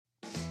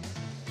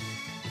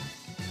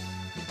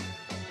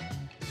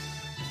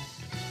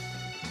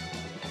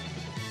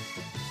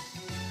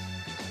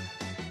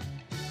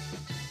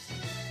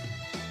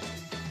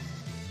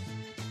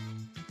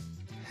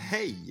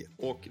Hej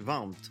och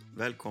varmt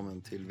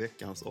välkommen till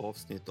veckans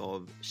avsnitt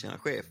av Tjena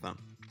chefen.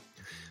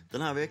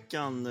 Den här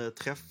veckan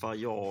träffar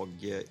jag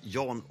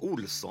Jan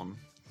Olsson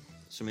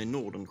som är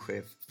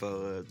Nordenchef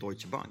för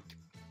Deutsche Bank.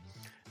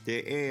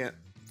 Det är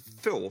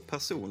få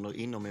personer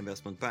inom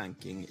investment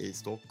banking i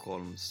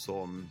Stockholm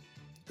som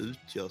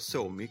utgör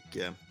så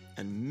mycket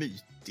en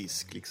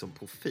mytisk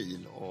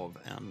profil av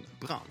en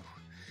bransch.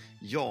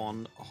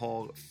 Jan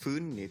har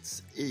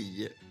funnits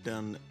i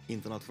den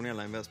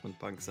internationella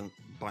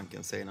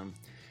investmentbanken-scenen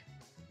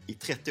i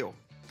 30 år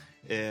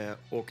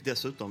och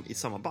dessutom i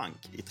samma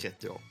bank i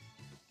 30 år.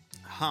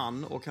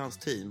 Han och hans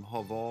team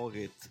har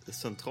varit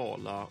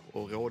centrala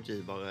och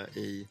rådgivare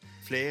i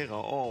flera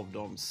av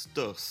de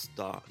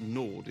största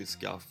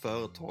nordiska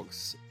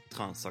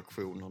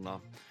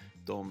företagstransaktionerna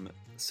de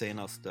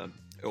senaste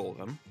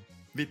åren.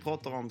 Vi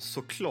pratar om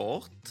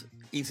såklart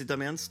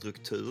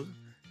incitamentstruktur,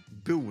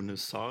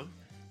 bonusar,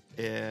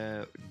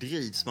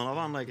 drivs man av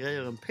andra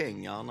grejer än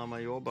pengar när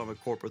man jobbar med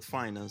corporate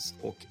finance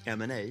och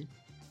M&A.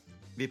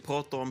 Vi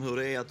pratar om hur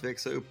det är att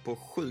växa upp på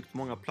sjukt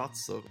många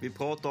platser. Vi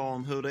pratar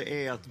om hur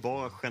det är att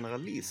vara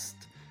generalist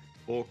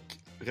och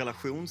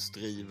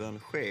relationsdriven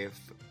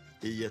chef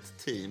i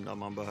ett team där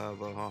man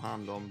behöver ha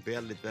hand om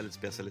väldigt, väldigt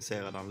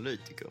specialiserade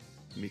analytiker.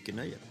 Mycket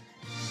nöje.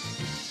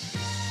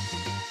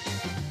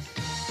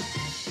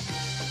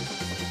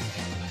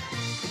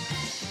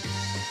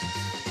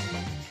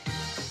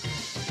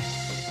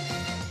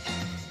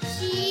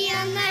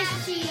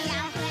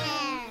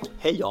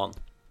 Hej Jan.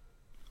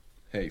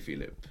 Hej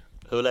Filip.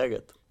 Hur är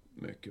läget?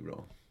 Mycket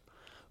bra.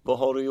 Vad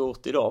har du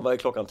gjort idag? Vad är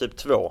klockan? Typ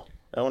 2?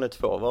 Ja, hon är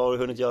 2. Vad har du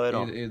hunnit göra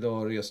idag?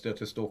 Idag reste jag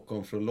till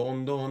Stockholm från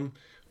London.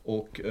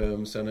 Och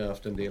sen har jag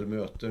haft en del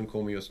möten.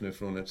 Kommer just nu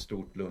från ett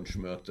stort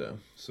lunchmöte.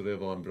 Så det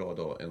var en bra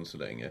dag än så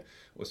länge.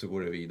 Och så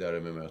går det vidare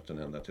med möten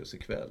ända tills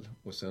ikväll.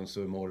 Och sen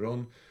så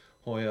imorgon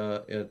har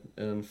jag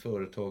en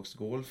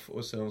företagsgolf.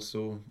 Och sen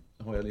så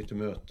har jag lite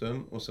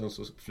möten. Och sen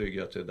så flyger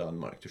jag till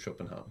Danmark, till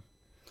Köpenhamn.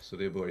 Så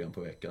det är början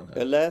på veckan här.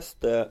 Jag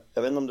läste,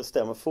 jag vet inte om det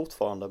stämmer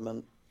fortfarande,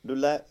 men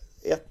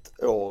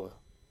ett år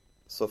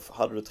så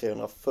hade du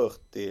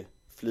 340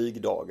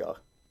 flygdagar.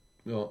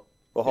 Ja.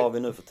 Vad har vi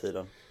nu för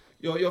tiden?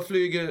 Ja, jag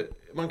flyger,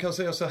 man kan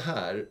säga så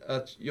här,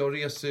 att jag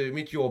reser,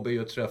 mitt jobb är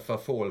ju att träffa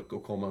folk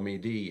och komma med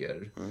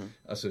idéer.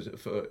 Alltså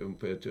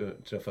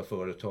träffa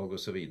företag och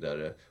så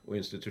vidare och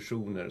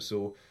institutioner.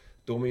 Så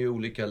de är i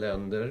olika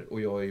länder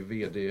och jag är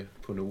vd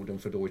på Norden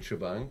för Deutsche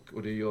Bank.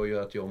 Och det gör ju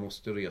att jag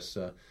måste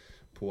resa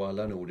på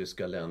alla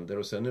nordiska länder.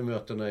 Och sen är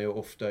mötena ju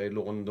ofta i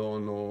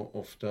London och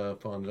ofta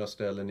på andra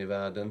ställen i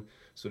världen.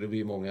 Så det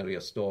blir många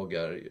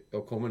resdagar.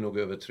 Jag kommer nog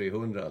över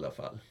 300 i alla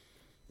fall.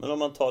 Men om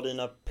man tar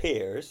dina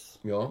peers,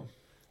 ja.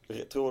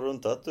 Tror du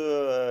inte att du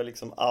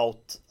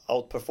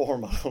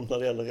outperformar dem när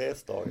det gäller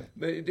resdagar?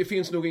 Men det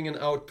finns nog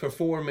ingen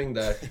outperforming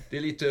där. Det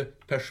är lite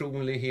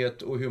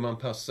personlighet och hur man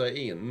passar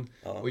in.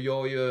 Ja. Och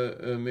jag är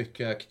ju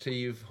mycket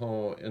aktiv,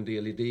 har en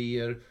del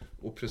idéer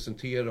och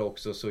presenterar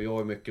också, så jag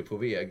är mycket på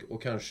väg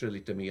och kanske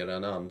lite mer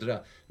än andra.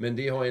 Men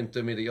det har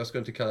inte med det, jag ska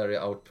inte kalla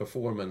det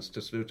outperformance,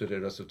 till slut är det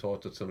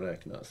resultatet som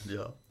räknas.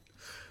 Ja.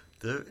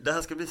 Det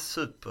här ska bli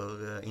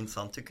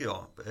superintressant tycker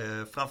jag.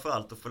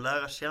 Framförallt att få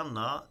lära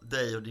känna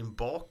dig och din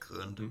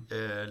bakgrund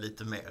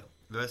lite mer.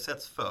 Vi har ju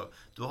setts för.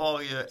 Du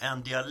har ju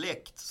en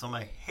dialekt som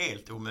är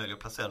helt omöjlig att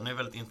placera. Den är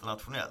väldigt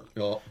internationell.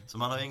 Ja. Så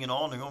man har ingen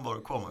aning om var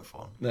du kommer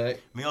ifrån. Nej.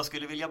 Men jag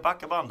skulle vilja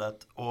backa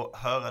bandet och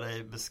höra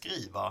dig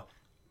beskriva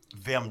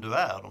vem du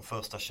är de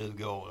första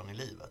 20 åren i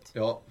livet.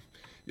 Ja,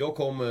 jag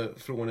kommer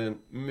från en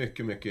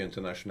mycket, mycket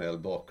internationell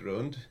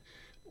bakgrund.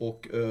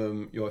 Och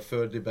jag är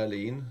född i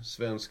Berlin,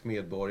 svensk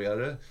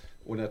medborgare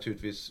och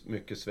naturligtvis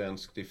mycket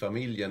svenskt i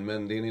familjen.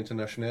 Men det är en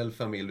internationell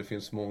familj, det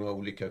finns många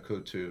olika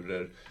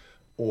kulturer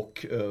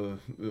och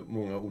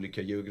många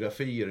olika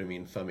geografier i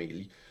min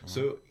familj.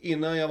 Så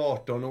innan jag var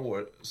 18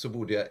 år så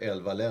bodde jag i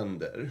 11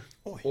 länder.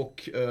 Oj.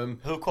 Och,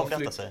 hur kom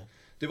detta sig?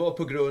 Det var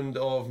på grund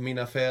av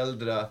mina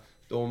föräldrar.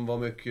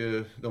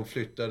 De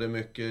flyttade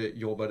mycket,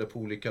 jobbade på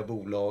olika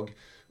bolag.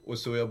 Och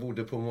så jag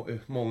bodde på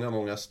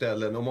många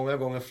ställen. Och många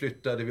gånger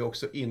flyttade vi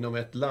också inom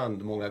ett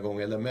land många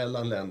gånger, eller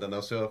mellan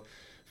länderna. Så jag har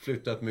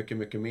flyttat mycket,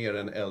 mycket mer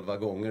än 11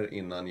 gånger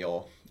innan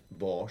jag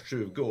var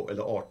 20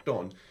 eller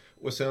 18.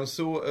 Och sen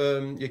så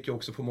gick jag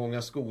också på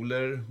många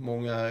skolor,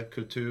 många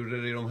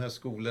kulturer i de här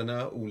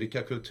skolorna,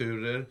 olika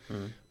kulturer.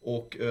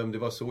 Och det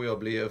var så jag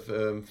blev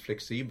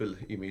flexibel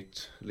i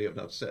mitt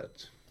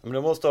levnadssätt. Men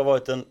det måste ha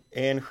varit den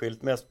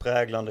enskilt mest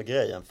präglande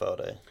grejen för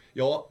dig.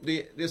 Ja,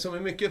 det som är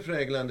mycket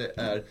präglande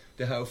är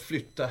det här att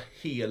flytta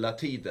hela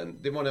tiden.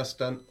 Det var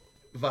nästan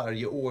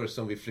varje år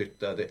som vi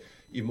flyttade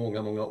i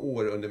många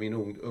år under min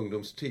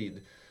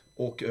ungdomstid.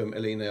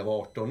 Eller innan jag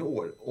var 18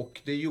 år.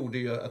 Och det gjorde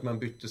ju att man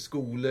bytte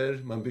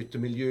skolor, man bytte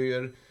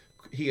miljöer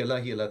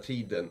hela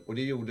tiden. Och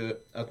det gjorde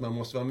att man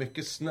måste vara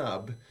mycket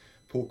snabb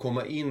på att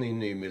komma in i en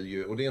ny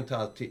miljö. Och det är inte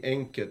alltid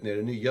enkelt när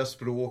det är nya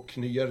språk,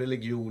 nya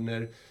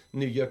religioner,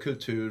 nya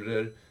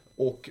kulturer.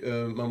 Och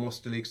man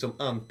måste liksom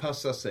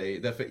anpassa sig.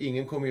 Därför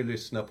ingen kommer ju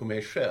lyssna på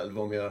mig själv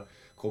om jag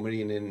kommer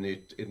in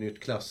i ett nytt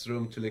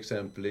klassrum till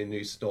exempel, i en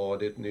ny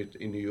stad, i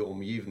en ny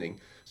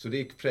omgivning. Så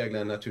det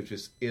präglar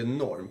naturligtvis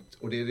enormt.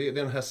 Och det är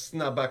den här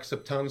snabba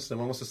acceptansen.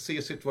 Man måste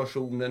se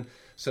situationen,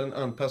 sen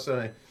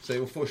anpassa sig.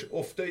 Och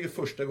ofta är ju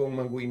första gången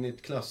man går in i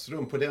ett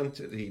klassrum på den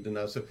tiden,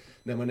 alltså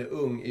när man är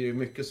ung, är det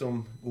mycket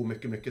som går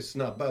mycket, mycket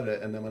snabbare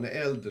än när man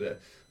är äldre.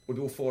 Och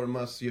då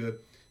formas ju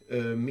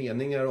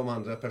meningar om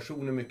andra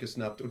personer mycket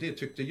snabbt. Och det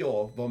tyckte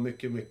jag var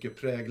mycket, mycket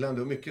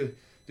präglande. Och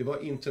det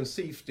var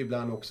intensivt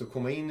ibland också att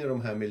komma in i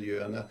de här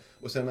miljöerna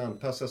och sen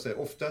anpassa sig.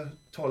 Ofta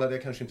talade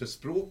jag kanske inte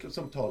språket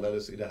som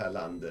talades i det här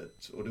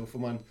landet. Och då får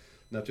man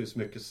naturligtvis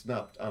mycket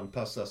snabbt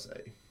anpassa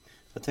sig.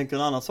 Jag tänker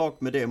en annan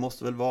sak med det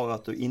måste väl vara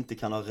att du inte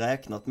kan ha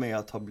räknat med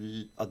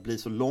att bli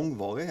så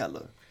långvarig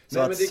heller. Så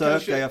nej, att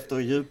söka efter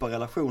djupa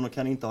relationer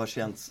kan inte ha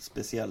känts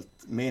speciellt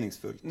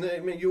meningsfullt.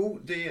 Nej, men jo,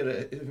 det är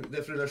det.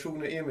 Därför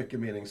relationer är mycket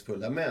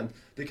meningsfulla. Men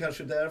det är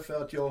kanske därför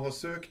att jag har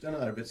sökt en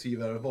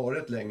arbetsgivare och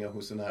varit länge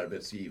hos en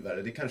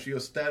arbetsgivare. Det är kanske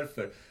just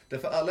därför.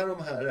 Därför alla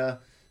de här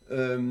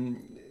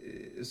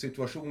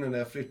situationerna när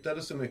jag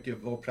flyttade så mycket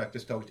var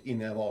praktiskt taget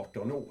innan jag var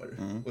 18 år.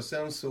 Och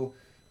sen så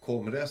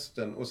kom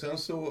resten. Och sen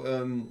så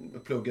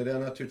pluggade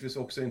jag naturligtvis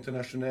också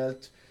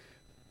internationellt.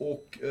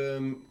 Och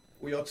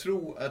jag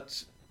tror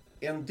att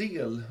en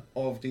del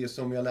av det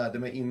som jag lärde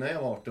mig innan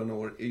jag var 18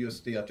 år är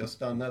just det att jag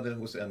stannade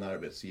hos en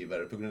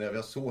arbetsgivare på grund av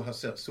att jag har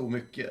sett så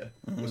mycket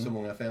och så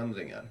många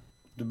förändringar.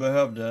 Du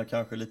behövde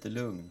kanske lite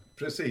lugn.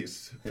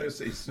 Precis.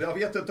 Jag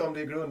vet inte om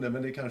det är grunden,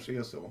 men det kanske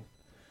är så.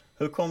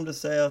 Hur kom det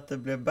sig att det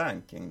blev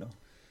banking då?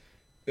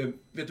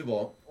 Vet du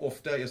vad?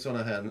 Ofta är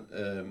sådana här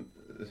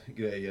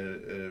grejer,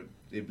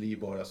 det blir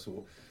bara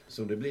så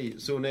som det blir.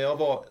 Så när jag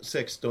var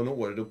 16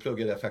 år, då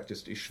pluggade jag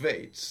faktiskt i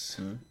Schweiz.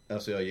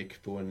 Alltså jag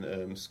gick på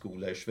en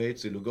skola i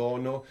Schweiz, i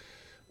Lugano.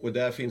 Och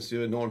där finns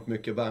ju enormt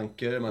mycket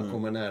banker, man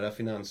kommer nära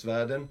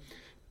finansvärlden.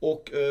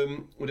 Och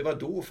det var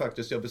då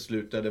faktiskt jag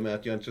beslutade mig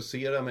att jag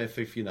intresserar mig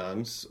för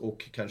finans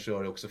och kanske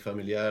har också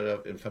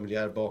en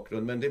familjär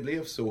bakgrund. Men det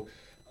blev så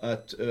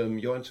att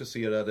jag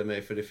intresserade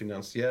mig för det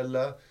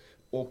finansiella.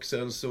 Och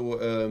sen så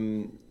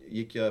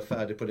gick jag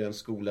färdig på den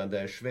skolan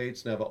där i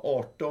Schweiz när jag var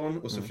 18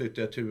 och så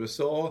flyttade jag till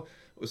USA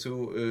och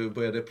så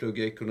började jag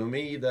plugga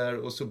ekonomi där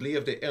och så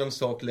blev det en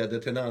sak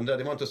ledde till en andra.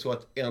 Det var inte så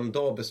att en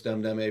dag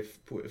bestämde jag mig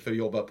för att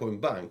jobba på en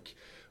bank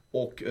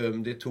och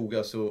det tog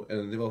alltså,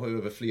 det var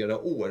över flera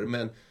år,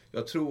 men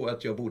jag tror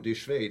att jag bodde i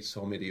Schweiz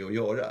har med det att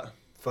göra.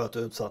 För att du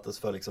utsattes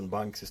för liksom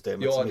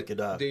banksystemet så mycket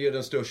där. Ja, det är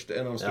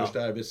en av de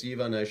största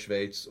arbetsgivarna i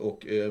Schweiz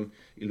och i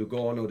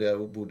Lugano där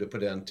jag bodde på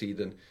den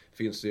tiden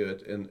finns det ju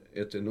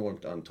ett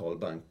enormt antal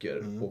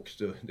banker och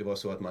det var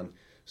så att man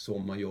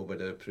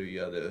sommarjobbade,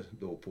 pryade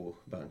då på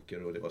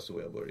banker och det var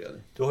så jag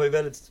började. Du har ju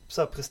väldigt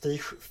så här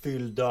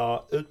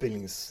prestigefyllda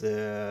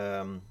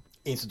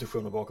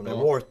utbildningsinstitutioner bakom dig,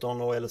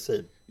 Wharton och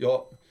LSE.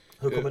 Ja,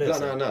 hur kommer det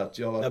bland annat.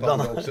 Jag var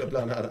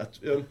bland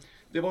annat.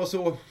 Det var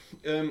så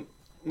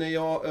när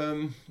jag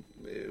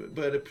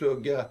började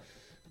plugga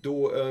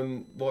då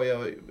var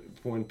jag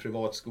på en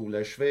privatskola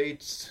i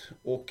Schweiz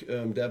och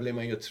där blev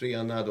man ju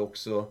tränad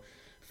också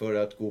för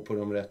att gå på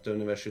de rätta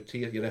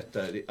universitet.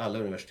 Alla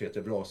universitet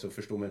är bra, så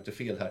förstår man inte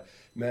fel här.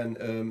 Men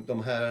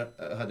de här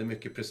hade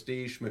mycket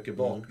prestige, mycket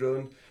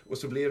bakgrund. Och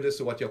så blev det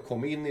så att jag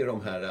kom in i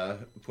de här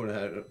på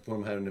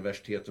de här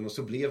universiteten och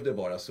så blev det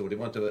bara så. Det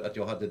var inte att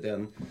jag hade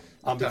den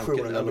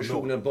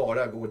ambitionen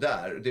bara gå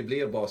där. Det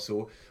blev bara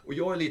så. Och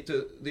det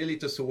är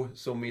lite så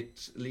som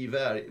mitt liv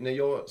är. När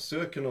jag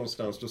söker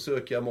någonstans, då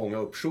söker jag många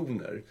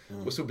optioner.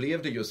 Och så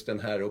blev det just den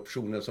här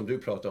optionen som du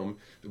pratade om.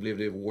 Då blev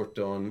det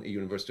Wharton i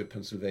University of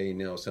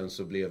Pennsylvania och sen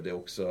så blev det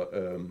också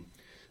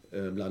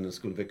London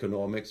School of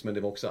Economics, men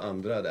det var också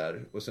andra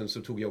där. Och sen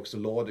så tog jag också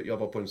jag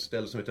var på en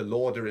ställe som heter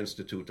Lauder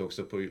Institute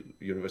också på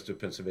University of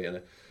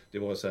Pennsylvania. Det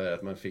var så här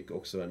att man fick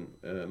också en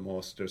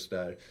masters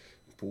där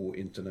på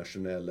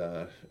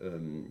internationella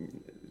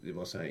det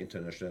var så här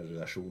internationella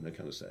relationer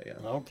kan du säga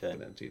på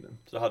den tiden.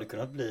 Så det hade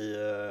kunnat bli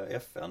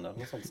FN eller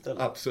något sånt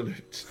ställe?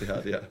 Absolut, det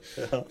hade jag.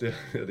 Det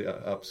hade jag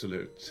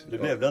absolut. Det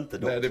blev det inte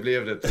dock. Nej, det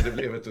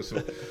blev inte så.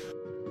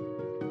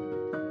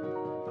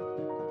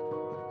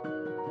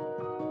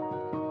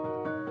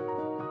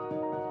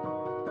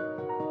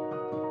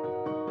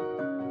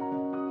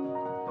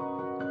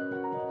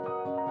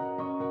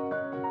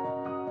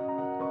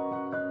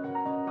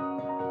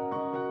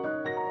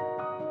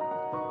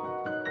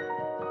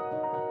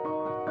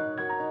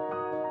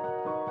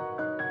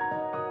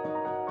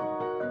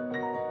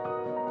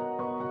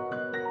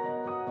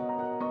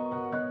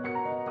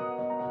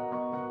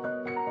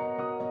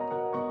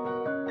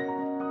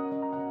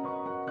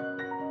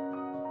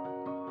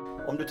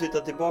 Om du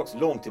tittar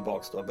långt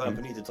tillbaks då, början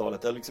på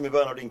 90-talet, eller liksom i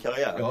början av din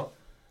karriär. Ja.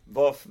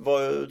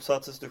 Vad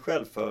utsattes du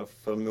själv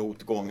för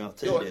motgångar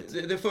tidigt?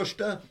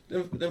 Ja,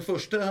 den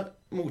första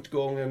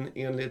motgången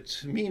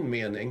enligt min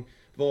mening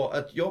var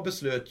att jag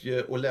beslöt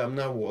ju att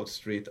lämna Wall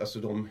Street, alltså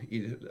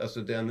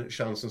den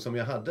chansen som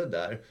jag hade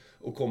där,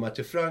 och komma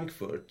till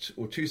Frankfurt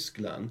och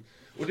Tyskland.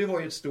 Och det var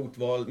ju ett stort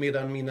val,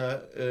 medan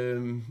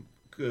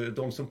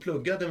de som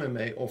pluggade med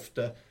mig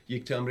ofta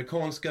gick till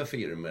amerikanska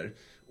firmor.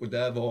 Och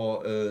där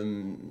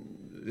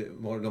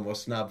de var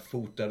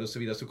snabbfotade och så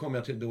vidare. Så kom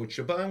jag till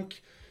Deutsche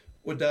Bank.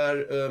 Och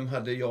där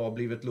hade jag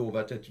blivit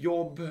lovat ett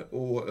jobb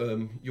och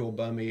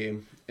jobba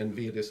med en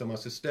vd som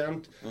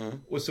assistent.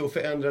 Och så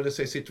förändrade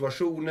sig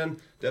situationen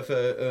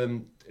därför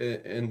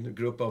en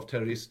grupp av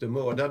terrorister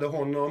mördade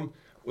honom.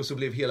 Och så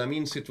blev hela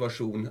min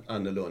situation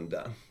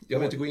annorlunda. Jag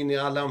vill inte gå in i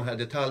alla de här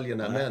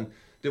detaljerna, men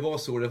det var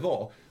så det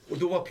var. Och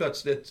då var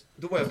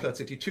jag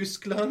plötsligt i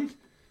Tyskland.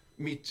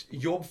 Mitt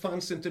jobb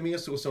fanns inte mer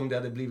så som det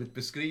hade blivit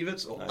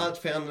beskrivet. Och allt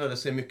förändrade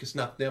sig mycket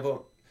snabbt när jag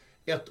var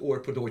 1 år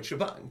på Deutsche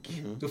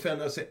Bank. Då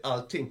förändrade sig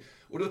allting.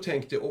 Och då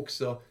tänkte jag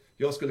också,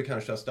 jag skulle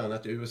kanske ha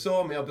stannat i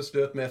USA, men jag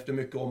beslöt mig efter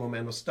mycket om och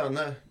men att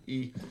stanna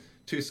i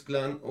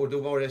Tyskland. Och då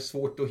var det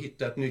svårt att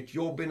hitta ett nytt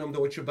jobb inom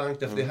Deutsche Bank,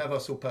 därför det här var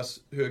så pass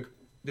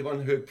det var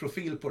en hög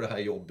profil på det här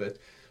jobbet.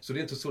 Så det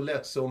är inte så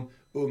lätt som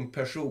ung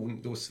person,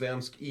 då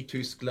svensk i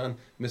Tyskland,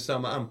 med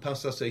samma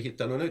anpassa sig,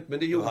 hitta något nytt. Men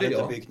det gjorde jag. Du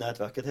hade inte byggt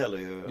nätverket heller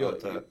ju.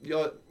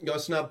 Jag är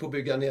snabb på att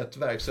bygga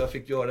nätverk, så jag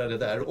fick göra det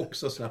där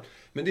också snabbt.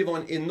 Men det var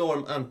en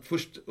enorm,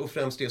 först och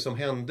främst det som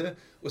hände.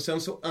 Och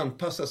sen så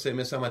anpassa sig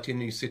med samma till en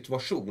ny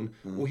situation.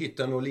 Och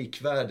hitta något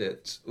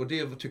likvärdigt. Och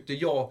det tyckte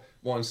jag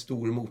var en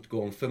stor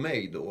motgång för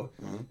mig då.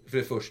 För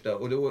det första.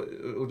 Och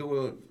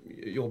då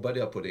jobbade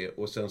jag på det.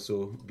 Och sen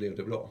så blev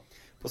det bra.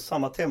 På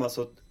samma tema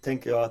så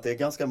tänker jag att det är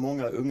ganska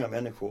många unga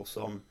människor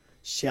som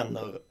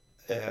känner,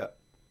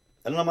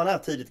 eller när man är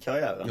tidigt i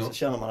karriären så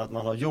känner man att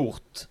man har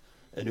gjort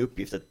en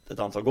uppgift ett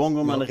antal gånger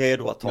och man är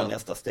redo att ta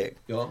nästa steg.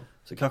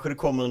 Så kanske det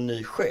kommer en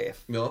ny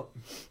chef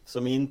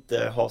som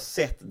inte har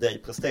sett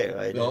dig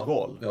prestera i din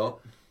roll.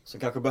 Som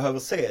kanske behöver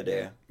se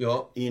det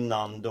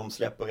innan de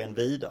släpper en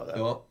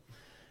vidare.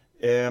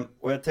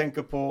 Och jag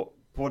tänker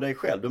på dig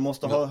själv. Du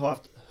måste ha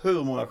haft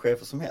hur många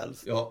chefer som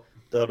helst.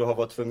 Där du har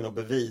varit tvungen att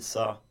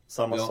bevisa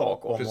samma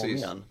sak om och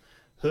igen.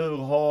 Hur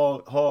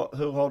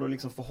har du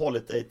liksom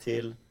förhållit dig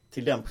till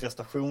den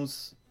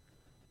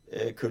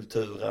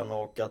prestationskulturen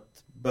och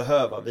att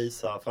behöva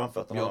visa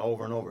framfötterna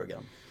over and over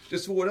again? Det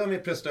svåra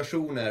med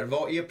prestation är,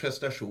 vad är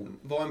prestation?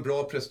 Vad är en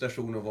bra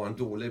prestation och vad är en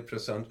dålig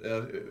prestation?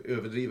 Jag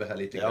överdriver här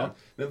lite grann.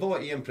 Men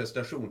vad är en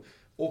prestation?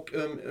 Och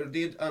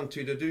det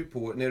antyder du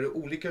på, när det är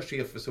olika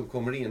chefer som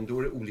kommer in, då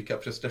är det olika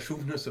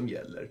prestationer som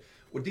gäller.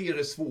 Och det är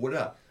det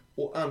svåra.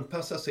 Och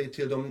anpassa sig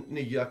till de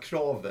nya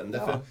kraven.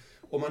 Därför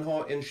om man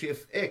har en chef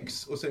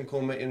X och sen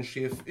kommer en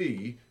chef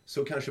Y,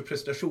 så kanske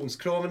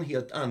prestationskraven är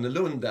helt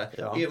annorlunda.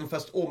 Även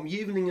fast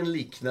omgivningen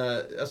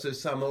liknar, alltså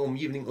samma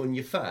omgivning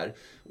ungefär.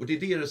 Och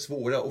det är det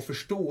svåra, att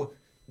förstå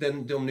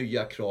de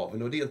nya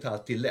kraven, och det är inte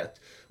alltid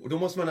lätt. Och då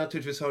måste man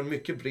naturligtvis ha en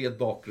mycket bred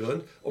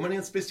bakgrund. Om man är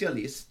en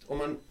specialist, om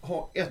man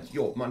har ett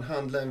jobb, man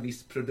handlar en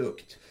viss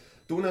produkt,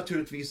 då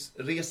naturligtvis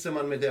reser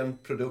man med den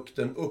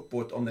produkten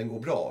uppåt om den går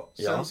bra.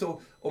 Sen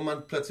så, om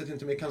man plötsligt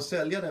inte mer kan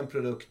sälja den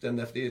produkten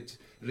efter det är ett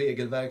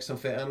regelverk som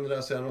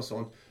förändras eller något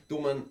sånt,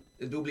 då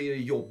blir det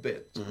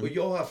jobbigt. Och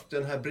jag har haft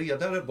den här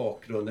bredare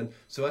bakgrunden,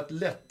 så det har varit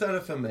lättare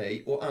för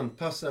mig att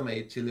anpassa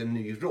mig till en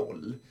ny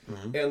roll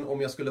än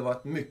om jag skulle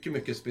varit mycket,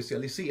 mycket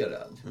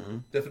specialiserad.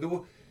 Därför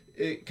då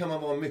kan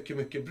man vara mycket,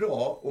 mycket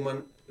bra om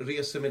man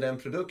reser med den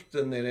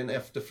produkten när det är en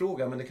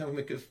efterfrågan, men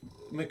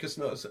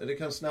det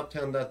kan snabbt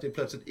hända att det är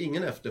plötsligt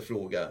ingen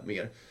efterfråga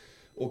mer.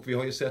 Och vi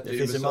har ju sett det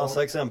finns en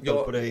massa exempel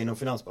på det inom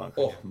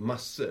finansbranschen.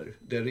 Massor.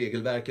 Där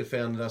regelverket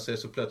förändrar sig,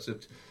 så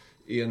plötsligt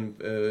är en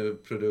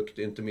produkt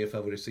inte mer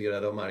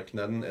favoriserad av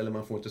marknaden, eller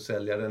man får inte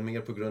sälja den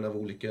mer på grund av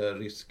olika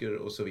risker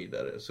och så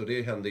vidare. Så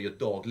det händer ju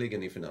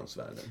dagligen i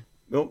finansvärlden.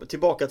 Men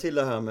tillbaka till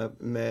det här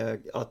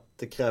med att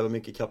det kräver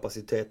mycket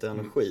kapacitet och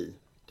energi.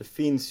 Det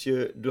finns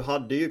ju, du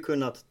hade ju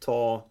kunnat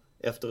ta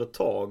efter ett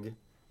tag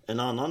en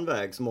annan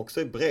väg som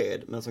också är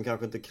bred, men som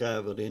kanske inte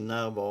kräver din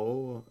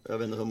närvaro. Jag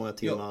vet inte hur många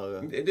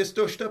timmar. Det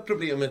största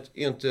problemet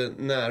är inte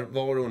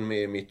närvaron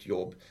med mitt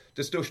jobb.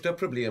 Det största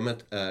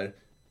problemet är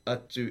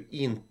att du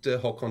inte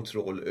har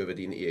kontroll över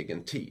din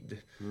egen tid.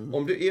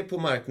 Om du är på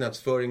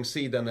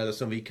marknadsföringssidan, eller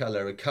som vi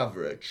kallar det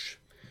coverage,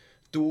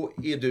 då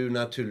är du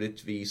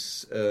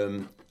naturligtvis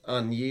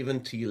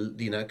angiven till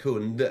dina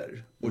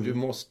kunder. Och du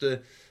måste,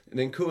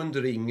 när en kund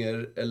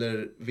ringer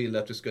eller vill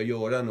att du ska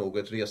göra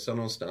något, resa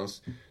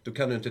någonstans, då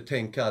kan du inte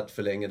tänka allt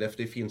för länge, därför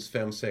det finns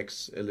 5,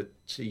 6 eller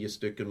 10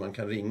 stycken man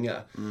kan ringa.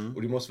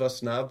 Och du måste vara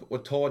snabb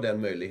och ta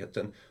den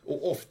möjligheten.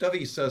 Och ofta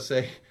visar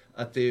sig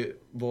att det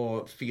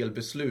var fel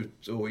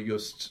beslut och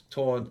just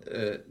ta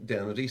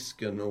den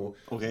risken och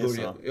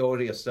resa.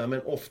 Resa.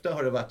 Men ofta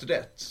har det varit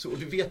rätt. Så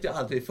du vet jag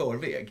aldrig i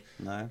förväg.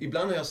 Nej.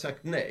 Ibland har jag sagt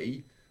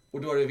nej,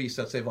 och då har det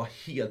visat sig vara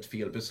helt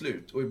fel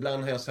beslut. Och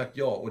ibland har jag sagt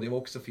ja, och det var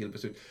också fel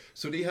beslut.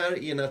 Så det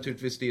här är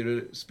naturligtvis det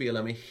du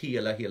spelar med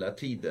hela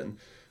tiden.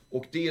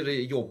 Och det är det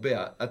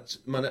jobbiga, att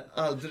man är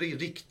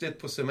aldrig riktigt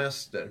på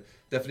semester.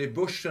 Därför det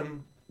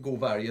börsen går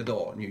varje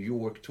dag. New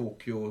York,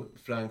 Tokyo,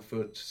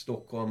 Frankfurt,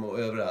 Stockholm och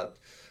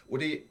överallt.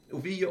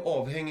 Och vi är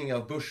avhängiga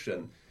av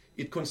börsen.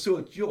 I ett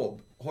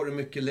konsultjobb har du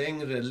mycket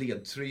längre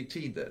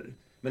ledtider.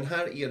 Men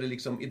här är det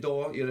liksom,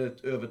 idag är det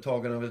ett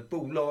övertagande av ett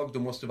bolag. Du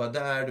måste vara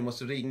där, du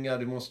måste ringa,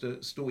 du måste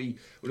stå i.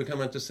 Och då kan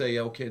man inte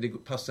säga, okej,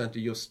 det passar inte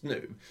just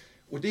nu.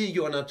 Och det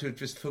gör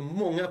naturligtvis för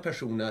många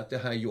personer att det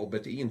här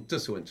jobbet är inte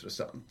så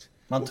intressant.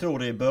 Man tror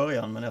det i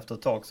början, men efter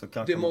ett tag så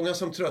kanske... Det är många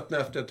som tröttnar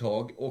efter ett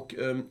tag. Och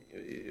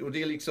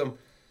det är liksom...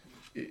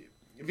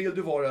 Vill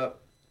du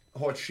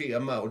ha ett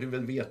schema och du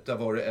vill veta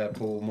vad det är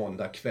på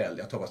måndag kväll,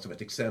 jag tar bara som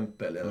ett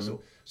exempel, eller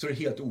så är det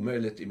helt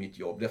omöjligt i mitt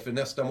jobb. Därför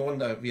nästa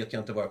måndag vet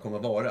jag inte vad jag kommer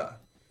att vara.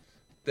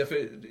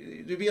 Därför,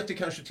 du vet det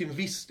kanske till en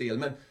viss del,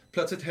 men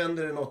plötsligt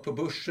händer det något på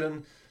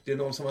börsen. Det är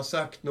någon som har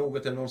sagt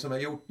något, eller någon som har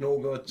gjort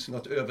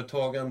något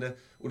övertagande,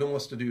 och då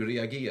måste du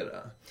reagera.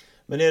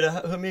 Men är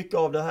det, hur mycket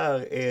av det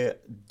här är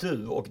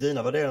du och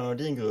dina värderingar och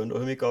din grund, och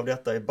hur mycket av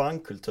detta är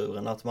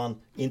bankkulturen? Att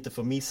man inte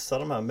får missa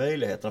de här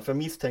möjligheterna. För jag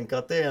misstänker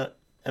att det är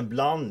en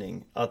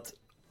blandning. Att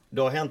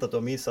det har hänt att du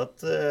har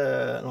missat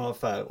någon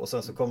affär, och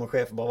sen så kommer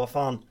chefen och bara, vad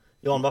fan,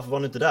 Jan, varför var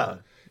du inte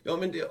där? Ja,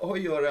 men det har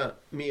att göra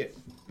med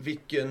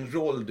vilken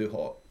roll du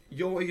har.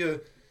 Jag är ju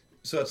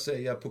så att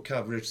säga på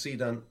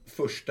coverage-sidan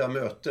första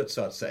mötet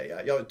så att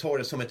säga. Jag tar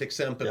det som ett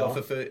exempel bara för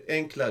att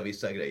förenkla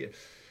vissa grejer.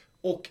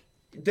 Och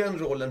den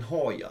rollen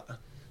har jag.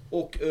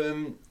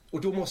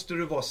 Och då måste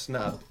du vara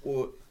snabb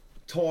och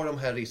ta de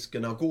här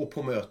riskerna, gå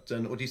på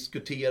möten och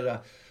diskutera.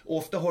 Och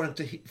ofta har du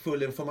inte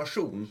full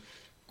information.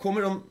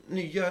 Kommer de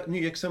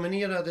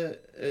nyexaminerade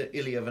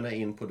eleverna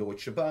in på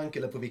Deutsche Bank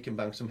eller på vilken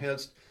bank som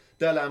helst,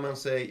 där lär man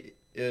sig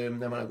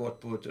när man har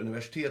gått på ett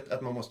universitet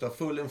att man måste ha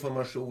full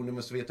information, du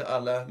måste veta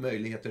alla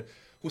möjligheter.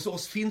 Hos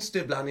oss finns det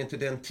ibland inte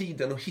den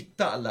tiden att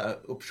hitta alla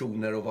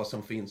optioner och vad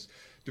som finns.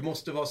 Du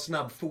måste vara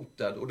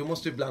snabbfotad och du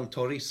måste ibland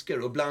ta risker,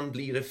 och ibland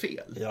blir det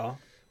fel. Ja.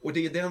 Och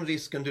det är den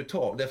risken du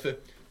tar, därför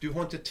du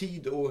har inte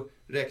tid att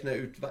räkna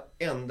ut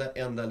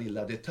varenda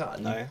lilla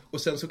detalj. Nej.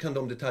 Och sen så kan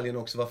de detaljerna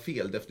också vara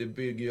fel, därför det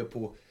bygger ju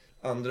på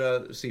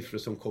andra siffror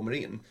som kommer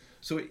in.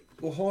 Så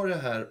att ha det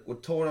här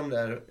och ta de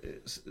där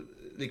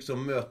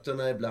liksom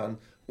mötena ibland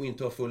och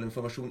inte ha full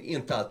information är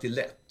inte alltid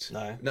lätt.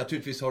 Nej.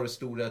 Naturligtvis har du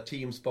stora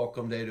teams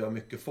bakom dig, du har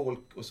mycket folk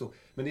och så,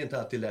 men det är inte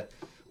alltid lätt.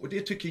 Och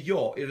det tycker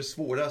jag är det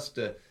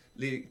svåraste,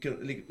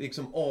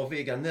 liksom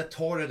avväga, när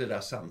tar det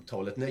där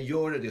samtalet, när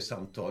gör det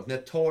samtalet, när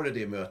tar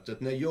det mötet,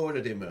 när gör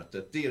det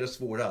mötet, det är det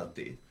svåra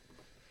alltid.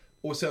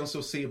 Och sen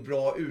så se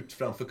bra ut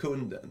framför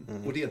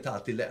kunden, och det är inte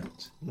alltid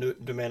lätt.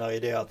 Du menar i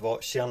det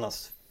att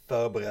kännas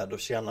förberedd och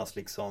kännas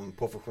liksom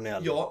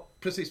professionell? Ja,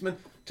 precis. Men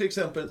till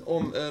exempel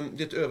om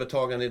ditt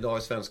övertagande idag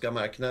i svenska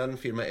marknaden,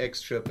 firma X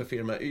köper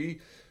firma Y,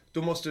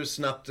 då måste du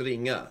snabbt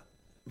ringa.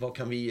 Vad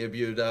kan vi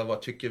erbjuda?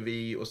 Vad tycker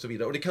vi? Och så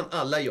vidare. Och det kan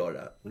alla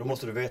göra. Då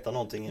måste du veta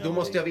någonting. Då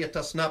måste jag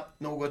veta snabbt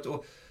något.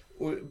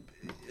 Och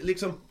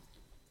liksom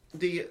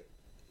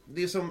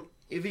det som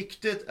är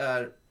viktigt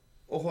är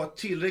att ha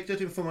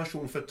tillräckligt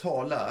information för att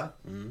tala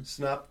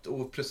snabbt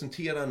och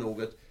presentera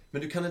något.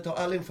 Men du kan inte ha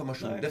all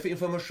information. Nej. Därför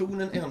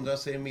informationen ändrar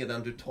sig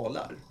medan du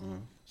talar.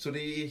 Så det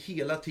är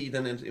hela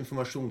tiden ett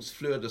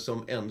informationsflöde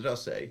som ändrar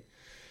sig.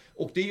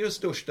 Och det är ju det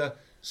största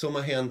som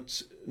har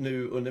hänt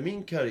nu under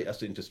min karriär.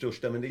 Alltså inte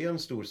största, men det är en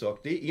stor sak.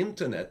 Det är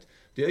internet.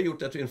 Det har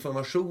gjort att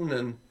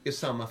informationen är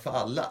samma för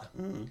alla.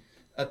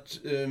 Att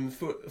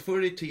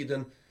förr i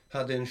tiden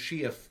hade en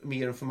chef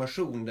mer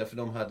information därför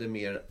de hade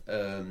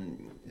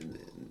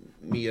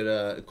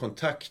mera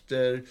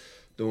kontakter.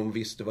 De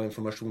visste var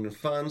informationen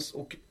fanns,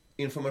 och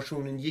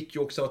informationen gick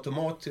ju också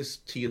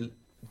automatiskt till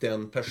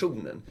den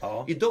personen.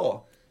 Ja.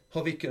 Idag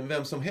har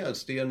vem som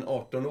helst, det är en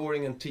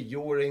 18-åring, en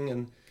 10-åring,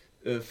 en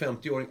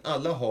 50-åring,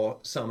 alla har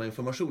samma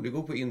information. Du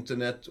går på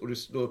internet och du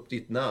slår upp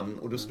ditt namn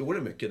och då står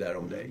det mycket där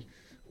om dig.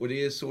 Och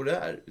det är så det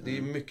är. Det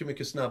är mycket,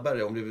 mycket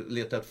snabbare. Om du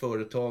letar ett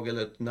företag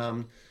eller ett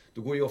namn,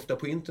 då går ju ofta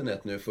på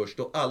internet nu först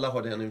och alla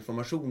har den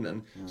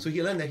informationen. Så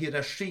hela den där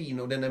hierarkin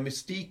och den där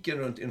mystiken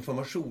runt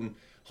information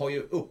har ju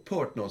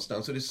upphört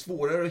någonstans. Så det är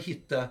svårare att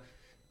hitta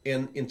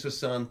en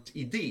intressant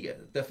idé.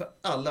 Därför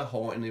alla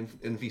har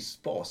en viss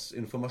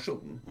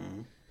basinformation.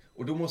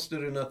 Och då måste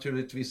du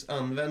naturligtvis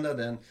använda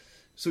den.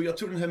 Så jag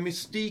tror den här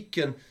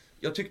mystiken,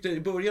 jag tyckte i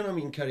början av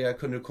min karriär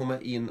kunde du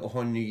komma in och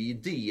ha en ny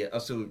idé.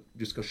 Alltså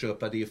du ska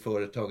köpa det i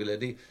företag eller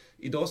det.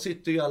 Idag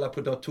sitter ju alla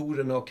på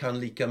datorerna och kan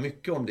lika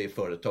mycket om det i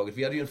företaget.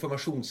 Vi hade ju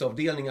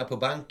informationsavdelningar på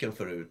banken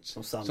förut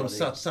som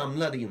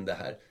samlade in det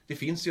här. Det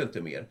finns ju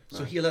inte mer. Nej.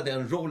 Så hela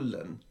den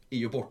rollen är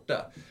ju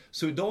borta.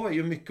 Så idag är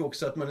ju mycket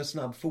också att man är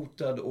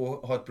snabbfotad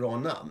och har ett bra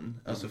namn.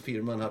 Alltså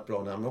firman har ett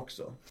bra namn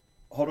också.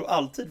 Har du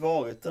alltid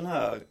varit den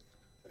här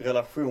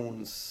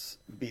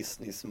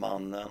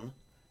relationsbusinessmannen?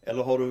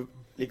 Eller har du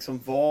liksom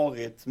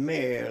varit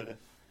mer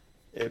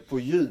på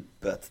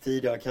djupet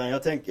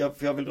tidigare?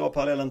 Jag vill dra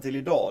parallellen till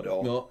idag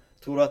då. Ja.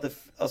 Tror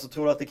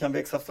du att det kan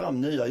växa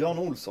fram nya Jan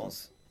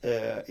Olssons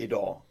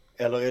idag?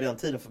 Eller är den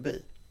tiden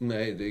förbi?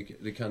 Nej,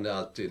 det kan det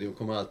alltid.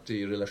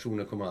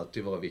 Relationer kommer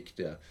alltid vara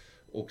viktiga.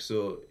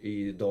 Också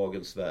i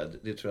dagens värld,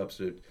 det tror jag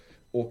absolut.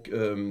 Och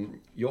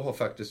jag har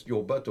faktiskt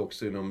jobbat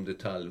också inom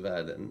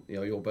detaljvärlden.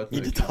 Jag har jobbat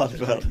med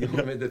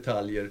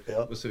detaljer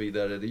och så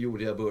vidare. Det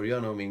gjorde jag i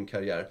början av min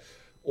karriär.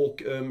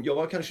 Och jag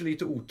var kanske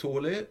lite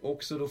otålig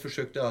också, då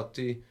försökte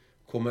alltid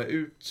komma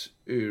ut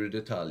ur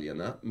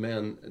detaljerna.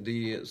 Men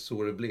det är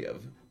så det blev.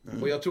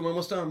 Och jag tror man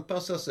måste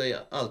anpassa sig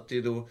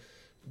alltid och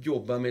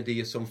jobba med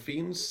det som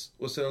finns.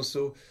 Och sen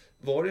så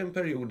var det en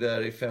period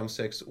där i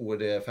 5-6 år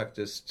där jag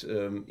faktiskt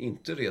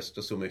inte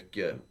reste så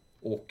mycket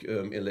och,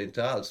 eller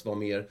inte alls, var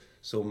mer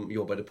som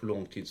jobbade på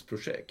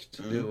långtidsprojekt.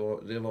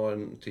 Det var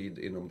en tid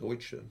inom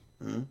Deutsche.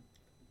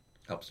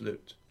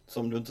 Absolut.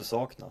 Som du inte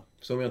saknar.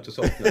 Som jag inte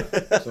saknar.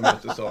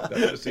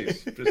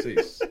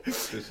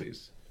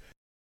 Precis.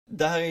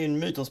 Det här är ju en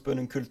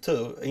mytomspunnen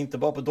kultur, inte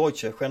bara på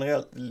Deutsche,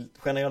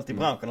 generellt i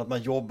branschen, att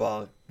man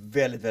jobbar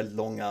väldigt, väldigt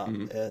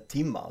långa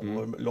timmar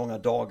och långa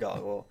dagar,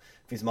 och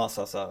det finns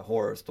massa så här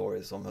horror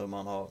stories om hur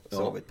man har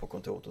sovit på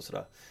kontoret och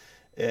sådär.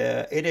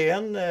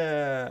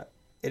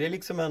 Är det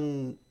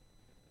liksom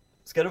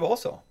ska det vara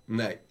så?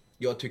 Nej,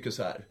 jag tycker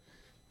så här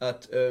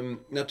att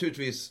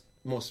naturligtvis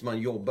måste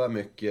man jobba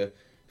mycket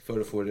för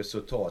att få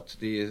resultat.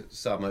 Det är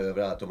samma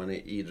överallt om man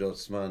är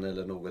idrottsman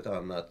eller något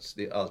annat.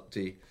 Det är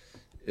alltid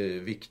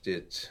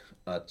viktigt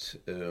att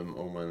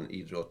om man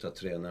idrottar,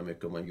 tränar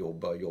mycket, om man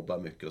jobbar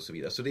mycket och så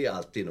vidare. Så det är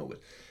alltid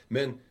något.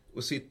 Men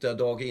att sitta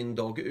dag in,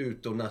 dag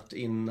ut och natt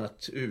in,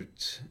 natt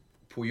ut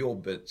på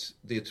jobbet,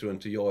 det tror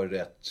inte jag är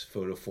rätt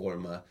för att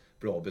forma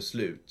bra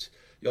beslut.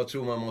 Jag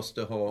tror man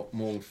måste ha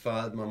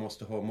mångfald, man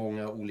måste ha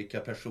många olika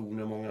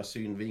personer, många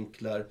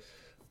synvinklar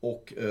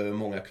och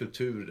många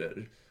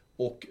kulturer.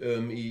 Och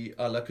i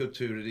alla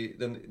kulturer,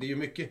 det är ju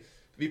mycket,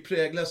 vi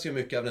präglas ju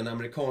mycket av den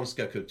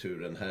amerikanska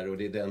kulturen här, och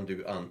det är den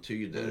du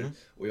antyder.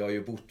 Och jag har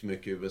ju bott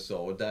mycket i USA,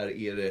 och där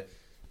är det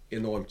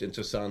enormt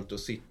intressant att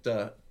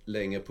sitta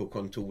länge på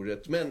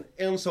kontoret. Men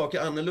en sak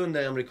är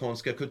annorlunda i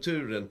amerikanska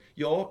kulturen.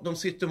 Ja, de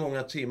sitter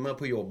många timmar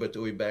på jobbet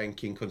och i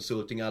banking,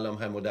 consulting, alla de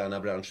här moderna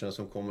branscherna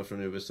som kommer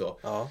från USA.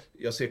 Ja.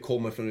 Jag säger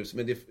kommer från USA,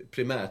 men det är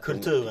primärt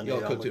kulturen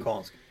är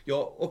amerikansk.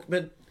 Ja,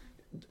 men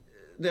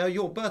när jag har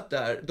jobbat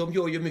där, de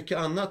gör ju mycket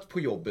annat på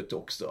jobbet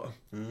också.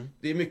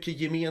 Det är mycket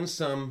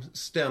gemensam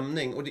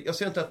stämning, och jag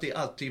säger inte att det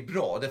alltid är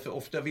bra, därför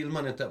ofta vill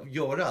man inte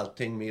göra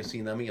allting med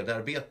sina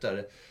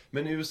medarbetare.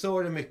 Men i USA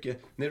är det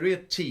mycket, när du är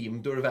ett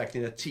team, då är det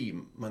verkligen ett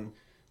team. Man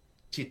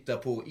tittar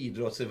på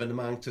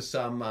idrottsevenemang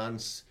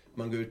tillsammans,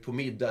 man går ut på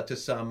middag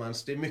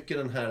tillsammans. Det är mycket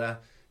den här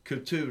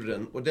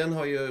kulturen, och den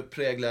har ju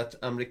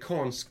präglat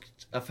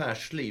amerikanskt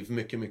affärsliv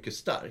mycket, mycket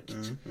starkt.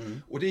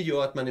 Och det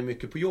gör att man är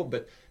mycket på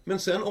jobbet. Men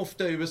sen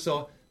ofta i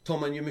USA tar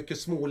man ju mycket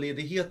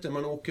småledigheter.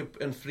 Man åker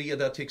en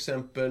fredag till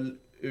exempel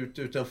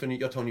utanför,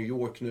 jag tar New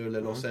York nu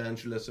eller Los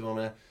Angeles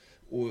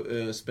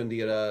och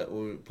spendera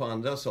på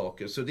andra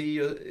saker. Så det är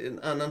ju en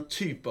annan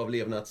typ av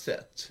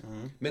levnadssätt.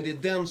 Men det är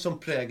den som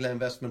präglar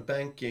investment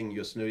banking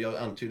just nu. Jag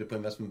antyder på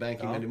investment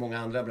banking, men det är många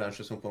andra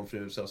branscher som kommer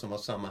från USA som har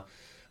samma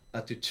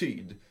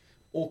attityd.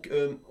 Och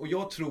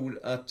jag tror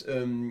att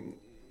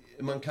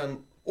man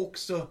kan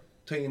också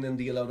ta in en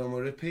del av de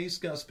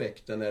europeiska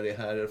aspekterna när det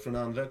här är från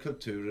andra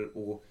kulturer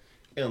och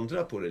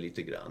ändra på det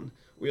lite grann.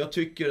 Och jag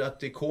tycker att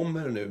det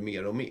kommer nu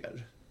mer och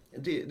mer.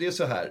 Det är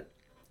så här.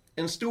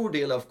 En stor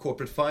del av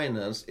corporate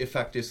finance är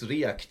faktiskt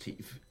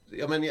reaktiv.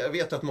 Jag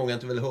vet att många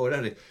inte vill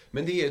höra det,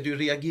 men det är du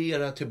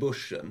reagerar till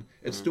börsen.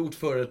 Ett stort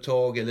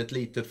företag eller ett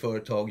litet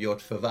företag gör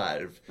ett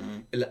förvärv,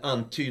 eller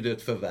antyder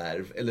ett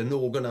förvärv, eller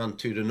någon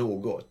antyder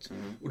något.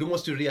 Och då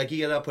måste du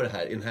reagera på det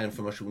här. Är den här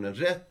informationen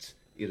rätt?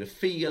 Är det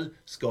fel?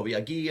 Ska vi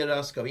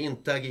agera? Ska vi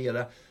inte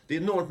agera? Det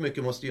är enormt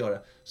mycket måste göra.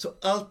 Så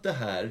allt det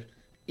här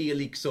är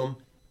liksom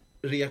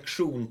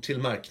reaktion till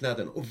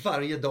marknaden, och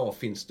varje dag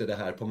finns det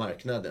här på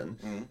marknaden.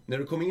 När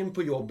du kommer in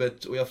på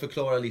jobbet, och jag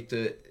förklarar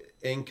lite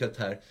enkelt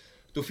här,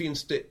 då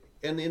finns det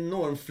en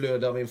enorm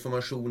flöde av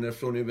informationer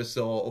från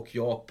USA och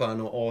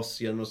Japan och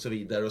Asien och så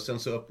vidare, och sen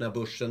så öppnar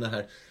börsen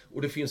här,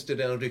 och det finns det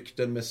den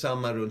rykten med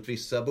samma runt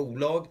vissa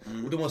bolag,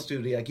 och då måste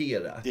du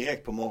reagera.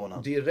 Direkt på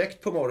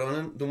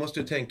morgonen, då måste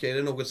du tänka, är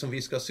det något som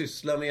vi ska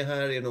syssla med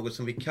här, är det något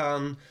som vi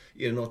kan,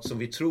 är det något som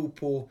vi tror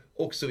på,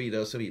 och så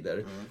vidare och så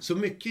vidare. Så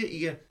mycket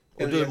är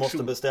och du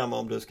måste bestämma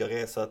om du ska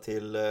resa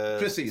till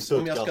precis,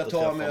 om jag ska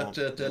ta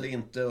mötet eller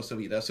inte och så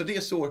vidare. Så det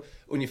är så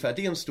ungefär,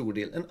 det är en stor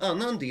del. En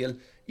annan del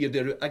är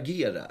där du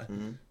agerar.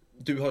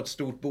 Du har ett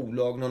stort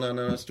bolag, någon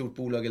annan har ett stort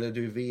bolag, eller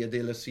du är vd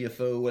eller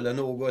CFO eller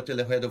något,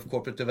 eller Head of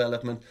Corporate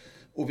Development.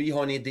 Och vi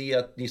har en idé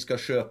att ni ska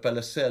köpa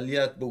eller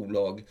sälja ett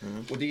bolag.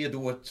 Och det är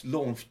då ett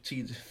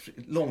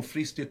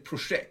långfristigt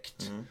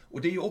projekt.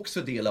 Och det är ju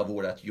också del av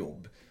vårt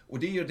jobb. Och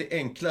det är ju det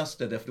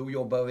enklaste, därför då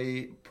jobbar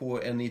vi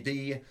på en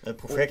idé. En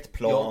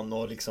projektplan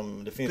och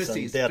liksom, det finns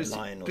en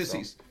deadline.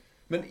 Precis.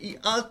 Men i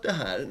allt det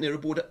här, när du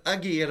både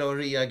agerar och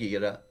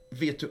reagerar,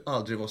 vet du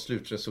aldrig vad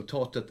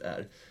slutresultatet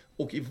är.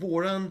 Och i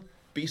våran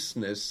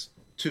business,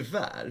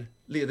 tyvärr,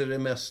 leder det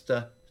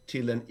mesta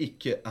till en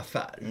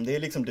icke-affär. Det är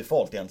liksom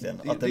default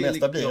egentligen, att det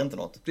mesta blir inte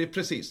något. Det är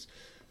precis.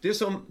 Det är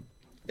som,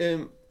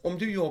 om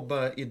du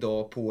jobbar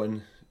idag på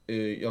en,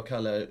 jag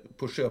kallar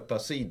på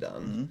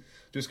köparsidan.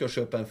 Du ska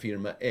köpa en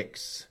firma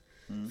X.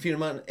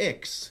 Firman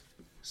X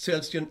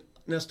säljs ju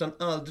nästan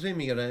aldrig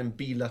mer en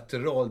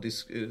bilateral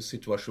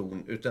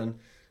situation, utan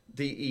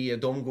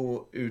de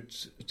går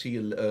ut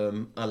till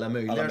alla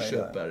möjliga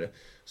köpare.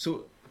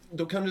 Så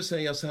då kan du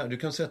säga så här, du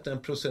kan sätta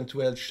en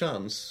procentuell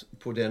chans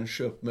på den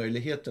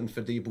köpmöjligheten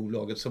för det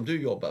bolaget som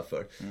du jobbar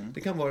för.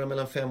 Det kan vara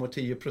mellan 5 och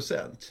 10%.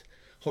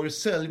 Har du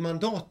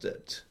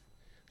säljmandatet,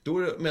 då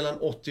är det mellan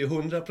 80 och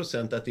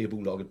 100% att det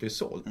bolaget blir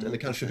sålt. Eller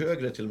kanske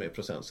högre till och med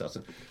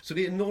procentsatsen. Så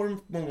det är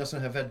enormt många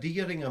sådana här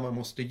värderingar man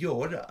måste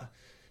göra.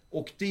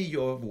 Och det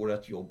gör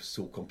vårt jobb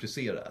så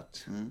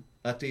komplicerat.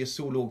 Att det är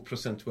så låg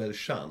procentuell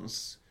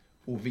chans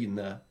att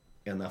vinna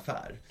en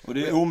affär. Och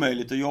det är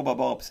omöjligt att jobba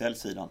bara på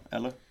säljsidan,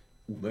 eller?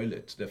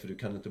 Omöjligt, därför du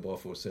kan inte bara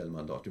få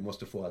säljmandat. Du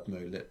måste få allt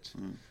möjligt.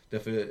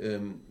 Därför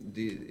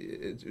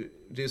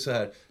det är så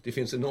här, det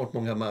finns enormt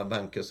många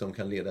banker som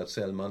kan leda ett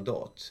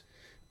säljmandat.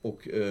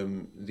 Och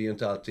det är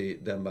inte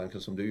alltid den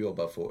banken som du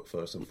jobbar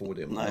för som får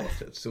det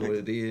mandatet. Så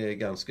det är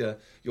ganska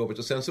jobbigt.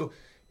 Och sen så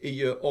är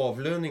ju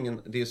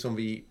avlöningen det som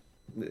vi,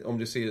 om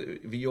du ser,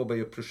 vi jobbar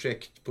ju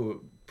på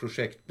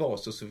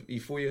projektbas. Så vi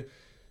får ju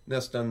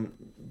nästan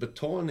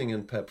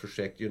betalningen per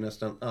projekt ju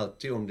nästan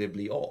alltid om det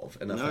blir av,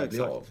 en affär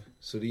blir av.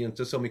 Så det är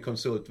inte som i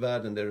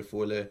konsultvärlden där du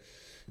får, eller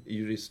i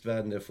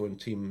juristvärlden där du får en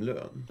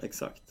timlön.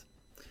 Exakt.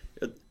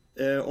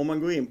 Om man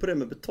går in på det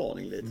med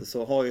betalning lite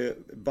så har ju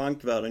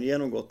bankvärlden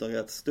genomgått en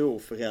rätt stor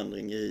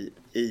förändring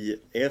i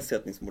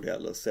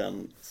ersättningsmodeller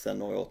sen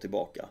några år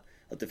tillbaka.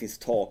 Att det finns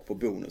tak på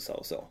bonusar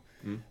och så.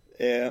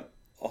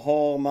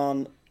 Har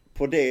man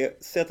på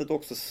det sättet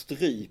också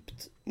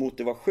strypt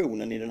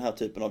motivationen i den här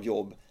typen av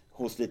jobb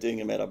hos lite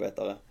yngre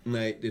medarbetare?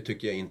 Nej, det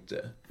tycker jag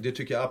inte. Det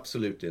tycker jag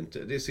absolut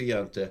inte. Det ser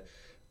jag inte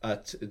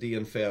att det är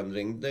en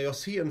förändring. Där jag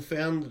ser en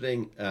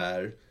förändring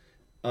är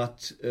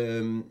att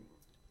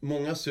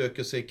många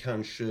söker sig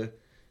kanske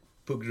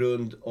på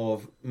grund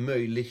av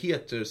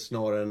möjligheter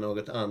snarare än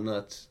något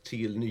annat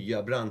till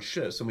nya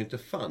branscher som inte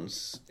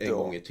fanns en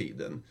gång i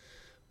tiden.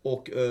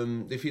 Och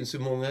det finns ju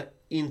många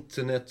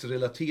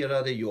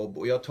internetrelaterade jobb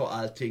och jag tar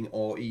allting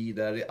AI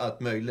där, är allt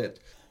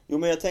möjligt. Jo,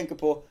 men jag tänker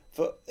på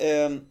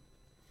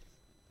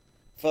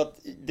för att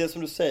det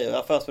som du säger,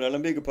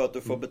 affärsmodellen bygger på att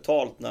du får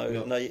betalt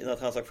när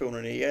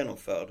transaktionen är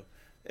genomförd.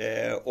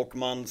 Och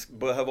man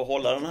behöver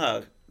hålla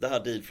det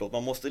här dealflow.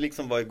 Man måste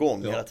liksom vara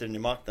igång hela tiden i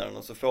marknaden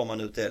och så får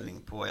man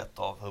utdelning på ett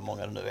av hur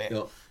många det nu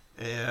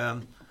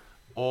är.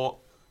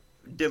 Och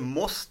det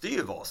måste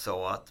ju vara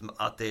så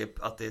att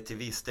det till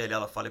viss del i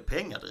alla fall är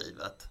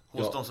pengadrivet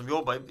hos de som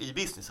jobbar i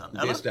businessen,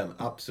 eller? Det stämmer,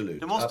 absolut.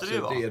 Det måste det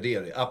ju vara. Det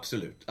är det,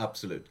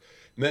 absolut.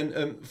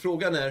 Men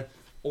frågan är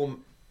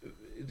om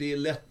det är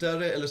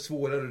lättare eller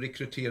svårare att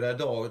rekrytera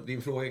idag.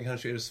 Din fråga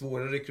kanske är det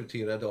svårare att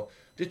rekrytera idag.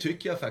 Det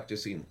tycker jag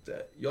faktiskt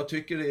inte. Jag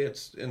tycker det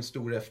är en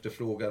stor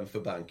efterfrågan för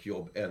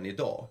bankjobb än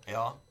idag.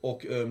 Ja.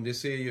 Och det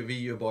ser ju vi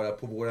ju bara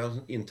på vår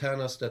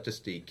interna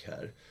statistik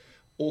här.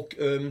 Och,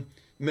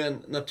 men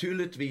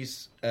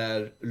naturligtvis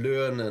är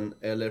lönen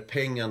eller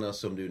pengarna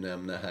som du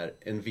nämner här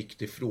en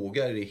viktig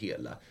fråga i det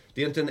hela.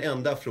 Det är inte den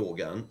enda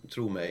frågan,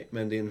 tro mig,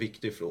 men det är en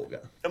viktig fråga.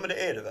 Ja, men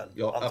det är det väl?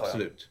 Ja,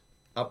 absolut.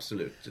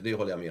 Absolut, det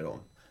håller jag med om.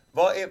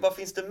 Vad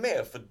finns det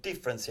mer för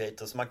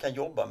differentiators man kan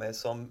jobba med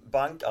som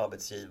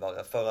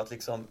bankarbetsgivare för att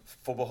liksom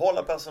få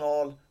behålla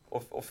personal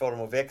och få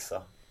dem att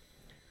växa?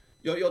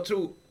 Ja, jag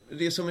tror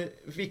det som är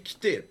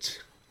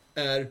viktigt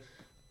är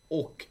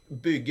att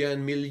bygga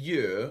en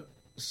miljö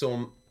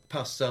som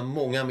passar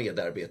många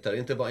medarbetare.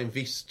 Inte bara en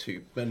viss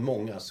typ, men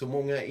många. Så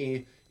många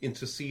är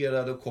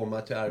intresserade att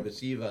komma till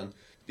arbetsgivaren.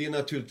 Det är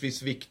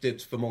naturligtvis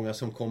viktigt för många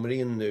som kommer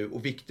in nu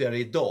och viktigare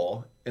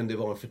idag än det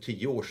var för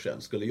 10 år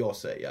sedan, skulle jag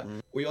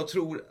säga. Och jag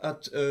tror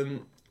att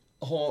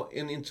ha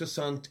en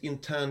intressant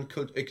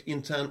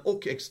intern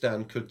och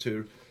extern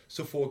kultur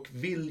så folk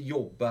vill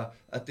jobba,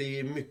 att det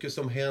är mycket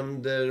som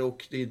händer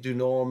och det är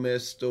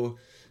dynamiskt och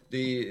det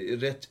är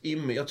rätt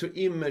image. Jag tror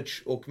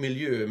image och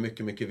miljö är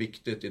mycket, mycket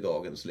viktigt i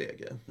dagens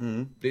läge.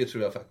 Det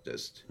tror jag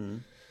faktiskt.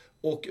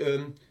 Och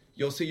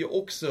jag ser ju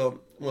också,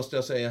 måste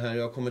jag säga här,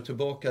 jag kommer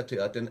tillbaka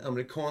till att den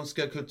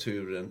amerikanska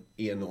kulturen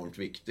är enormt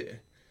viktig.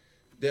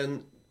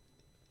 Den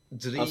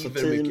driver alltså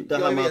mycket. Det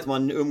här med att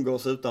man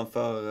umgås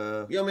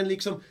utanför... Ja, men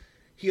liksom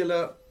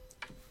hela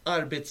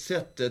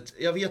arbetssättet.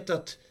 Jag vet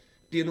att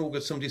det är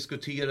något som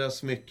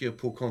diskuteras mycket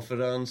på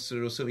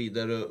konferenser och så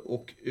vidare.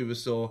 Och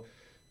USA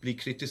blir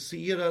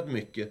kritiserad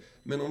mycket.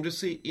 Men om du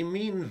ser i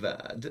min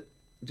värld,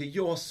 det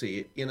jag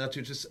ser är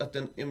naturligtvis att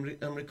den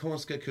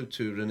amerikanska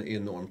kulturen är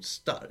enormt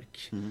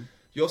stark.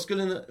 Jag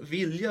skulle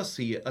vilja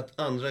se att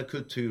andra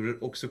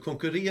kulturer också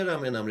konkurrerar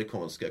med den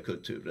amerikanska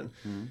kulturen.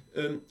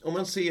 Om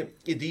man ser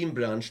i din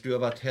bransch, du har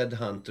varit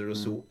headhunter och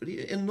så.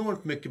 Det är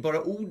enormt mycket,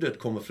 bara ordet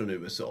kommer från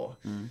USA.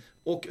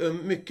 Och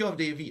mycket av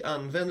det vi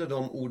använder,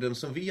 de orden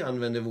som vi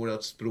använder i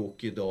vårt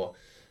språk idag,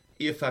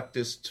 är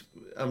faktiskt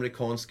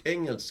amerikansk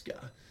engelska.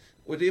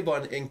 Och det är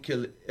bara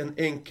en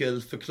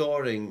enkel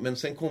förklaring, men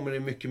sen kommer det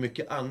mycket,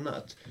 mycket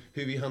annat.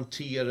 Hur vi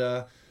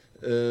hanterar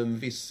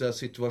vissa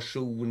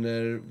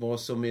situationer, vad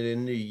som är det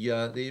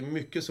nya. Det är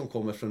mycket som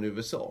kommer från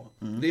USA.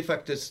 Det är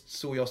faktiskt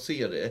så jag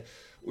ser det.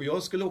 Och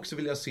jag skulle också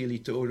vilja se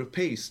lite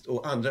europeiskt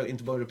och andra,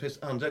 inte bara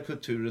europeiskt, andra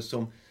kulturer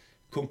som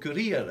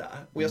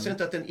konkurrerar. Och jag säger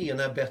inte att den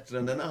ena är bättre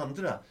än den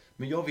andra,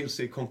 men jag vill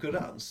se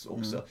konkurrens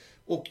också.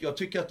 Och jag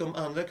tycker att de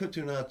andra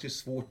kulturerna har till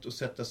svårt att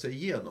sätta sig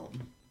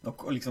igenom.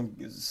 Och liksom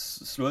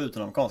slå ut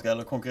den amerikanska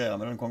eller konkurrera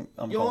med den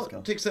amerikanska.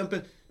 Ja, till exempel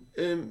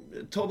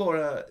ta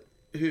bara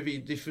hur vi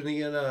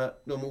definierar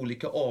de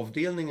olika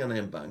avdelningarna i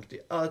en bank, det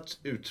är allt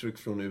uttryck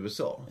från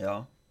USA.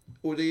 Ja.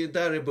 Och det är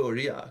där det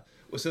börjar.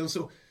 Och sen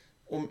så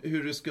om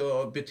hur du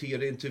ska bete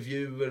dig i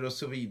intervjuer och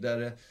så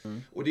vidare.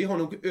 Och det har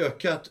nog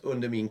ökat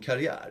under min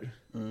karriär.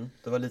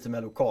 Det var lite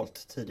mer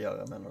lokalt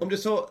tidigare. Om du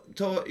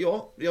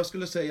ja, jag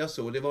skulle säga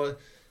så. Det var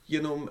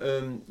genom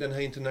den här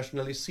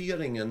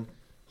internationaliseringen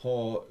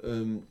har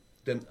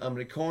den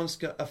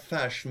amerikanska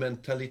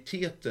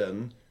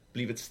affärsmentaliteten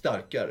blivit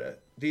starkare.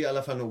 Det är i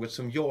alla fall något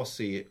som jag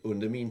ser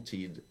under min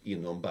tid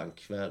inom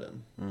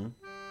bankvärlden.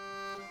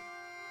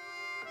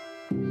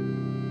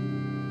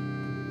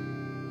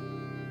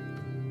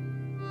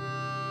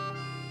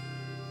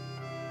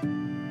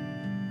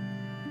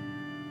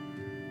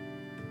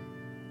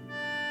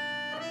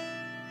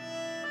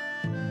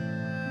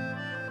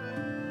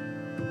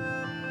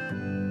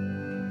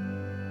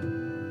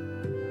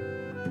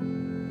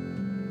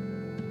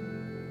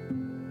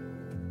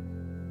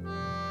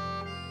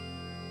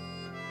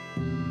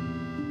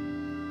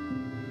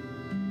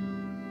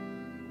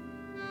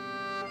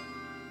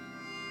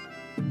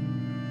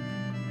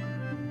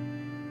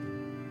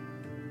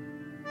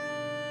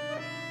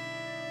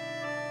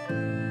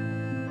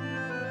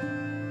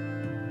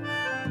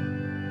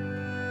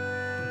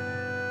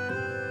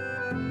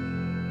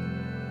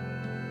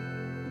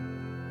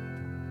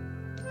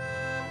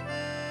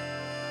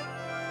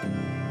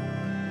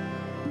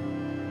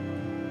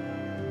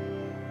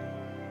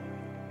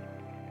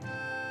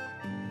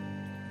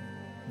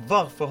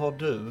 Varför har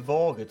du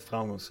varit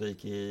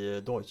framgångsrik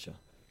i Deutsche?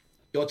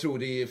 Jag tror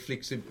det är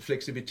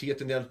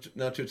flexibiliteten, det är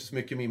naturligtvis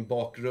mycket min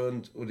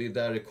bakgrund och det är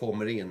där det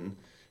kommer in.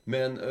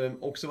 Men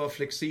också vara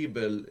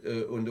flexibel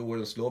under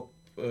årens lopp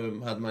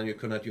hade man ju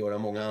kunnat göra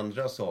många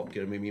andra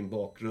saker. Med min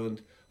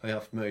bakgrund har jag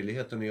haft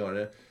möjligheten att göra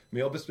det. Men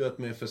jag beslöt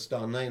mig för att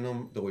stanna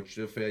inom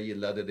Deutsche för jag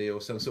gillade det.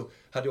 Och sen så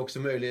hade jag också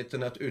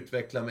möjligheten att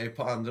utveckla mig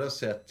på andra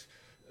sätt.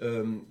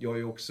 Jag är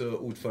ju också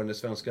ordförande i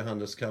Svenska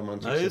handelskammaren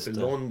till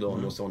exempel i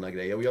London och sådana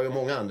grejer. Och jag gör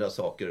många andra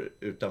saker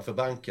utanför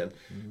banken.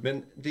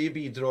 Men det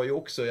bidrar ju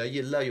också, jag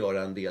gillar att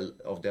göra en del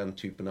av den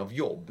typen av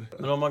jobb.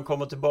 Men om man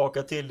kommer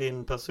tillbaka till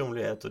din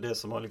personlighet och det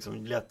som har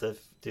liksom lett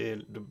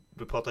till,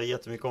 du pratar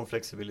jättemycket om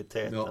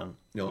flexibiliteten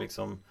och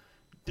liksom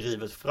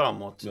drivet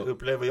framåt.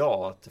 Upplever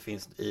jag att det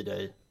finns i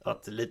dig,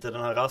 att lite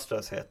den här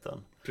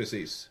rastlösheten.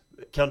 Precis.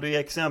 Kan du ge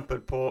exempel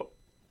på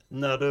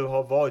när du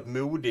har varit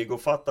modig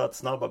och fattat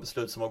snabba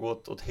beslut som har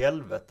gått åt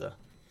helvete?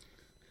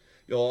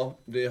 Ja,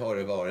 det har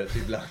det varit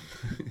ibland.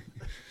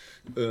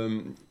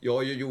 Jag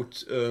har ju gjort...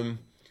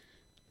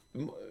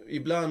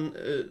 ibland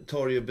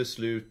tar jag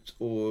beslut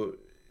och...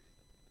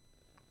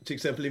 Till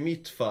exempel i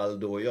mitt fall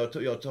då, jag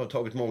har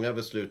tagit många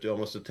beslut och jag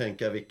måste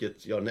tänka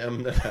vilket jag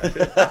nämner här.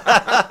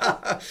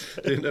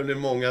 Det är nämligen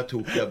många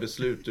tokiga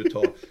beslut du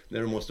tar när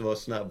du måste vara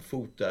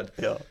snabbfotad.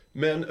 Ja.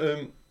 Men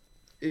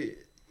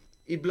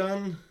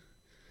ibland...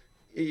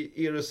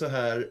 är det så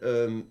här,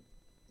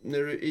 när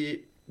du är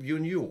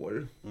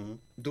junior,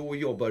 då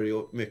jobbar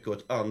du mycket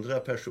åt andra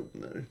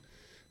personer.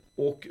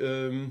 Och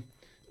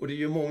det är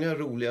ju många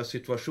roliga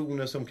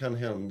situationer som kan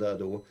hända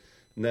då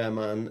när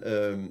man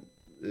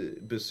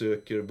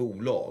besöker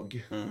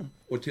bolag.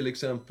 Och till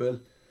exempel,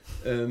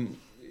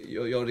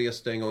 jag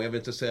reste en gång, jag vill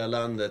inte säga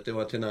landet, det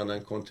var till en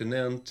annan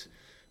kontinent.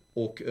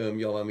 Och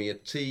jag var med i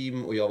ett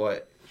team och jag var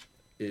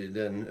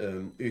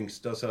den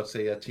yngsta så att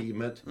säga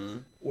teamet.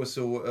 Och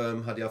så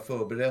hade jag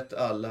förberett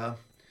alla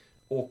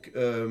och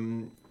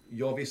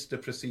jag visste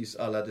precis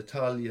alla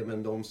detaljer,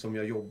 men de som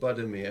jag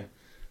jobbade med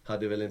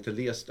hade väl inte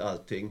läst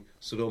allting,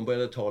 så de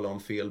började tala om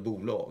fel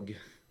bolag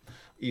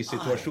i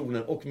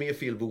situationen och med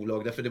fel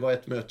bolag, därför det var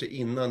ett möte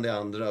innan det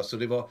andra,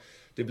 så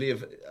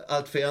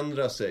allt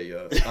förändrar sig ju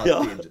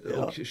alltid.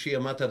 Och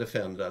schemat hade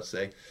förändrat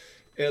sig.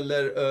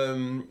 Eller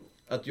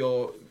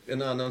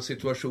en annan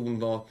situation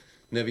var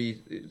när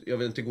jag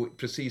vill inte gå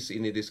precis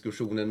in i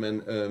diskussionen,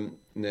 men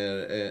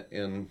när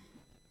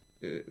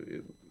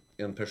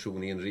en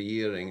person i en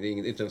regering, det är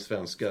inte en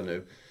svenska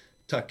nu,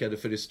 tackade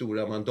för det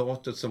stora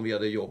mandatet som vi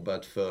hade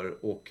jobbat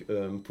för, och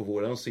på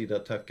våran sida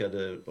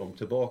tackade de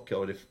tillbaka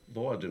och det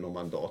var det någon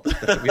mandat.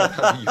 Vi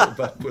hade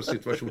jobbat på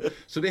situation.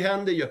 Så det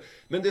händer ju.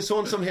 Men det är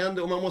sånt som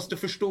händer och man måste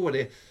förstå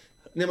det.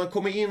 När man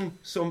kommer in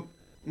som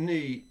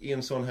ny i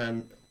en sån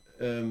här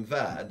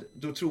värld,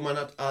 då tror man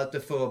att allt är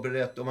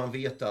förberett och man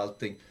vet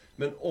allting.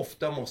 Men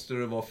ofta måste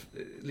det vara,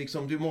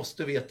 liksom, du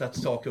måste veta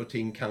att saker och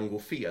ting kan gå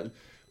fel.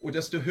 Och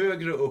desto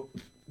högre upp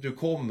du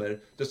kommer,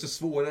 desto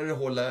svårare att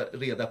hålla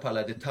reda på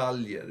alla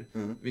detaljer.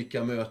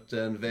 Vilka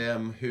möten,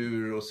 vem,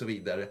 hur och så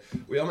vidare.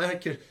 Och jag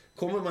märker,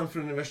 kommer man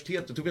från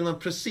universitetet, då vill man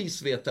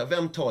precis veta,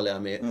 vem talar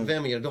jag med,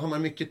 vem är det? Då har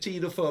man mycket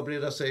tid att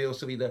förbereda sig och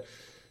så vidare.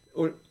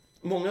 Och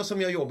många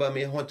som jag jobbar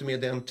med har inte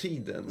med den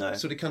tiden. Nej.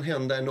 Så det kan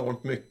hända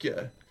enormt mycket.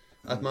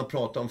 Att man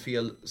pratar om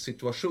fel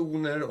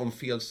situationer, om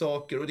fel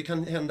saker. Och det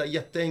kan hända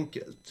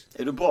jätteenkelt.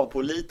 Är du bra på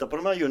att lita på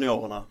de här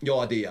juniorerna?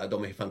 Ja,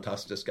 de är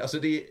fantastiska.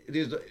 Alltså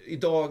i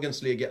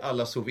dagens läge är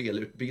alla så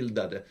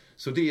välutbildade.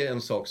 Så det är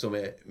en sak som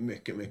är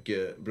mycket,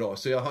 mycket bra.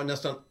 Så jag har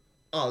nästan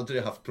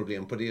aldrig haft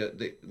problem på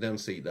den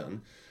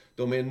sidan.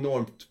 De är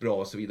enormt bra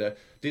och så vidare.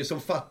 Det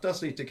som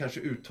fattas lite kanske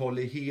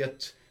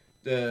uthållighet,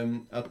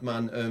 att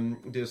man,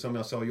 det som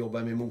jag sa,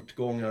 jobbar med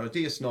motgångar, och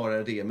det är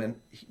snarare det, men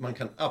man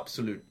kan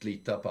absolut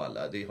lita på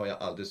alla. Det har jag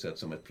aldrig sett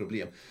som ett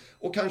problem.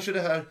 Och kanske det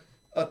här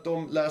att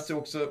de läser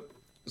också,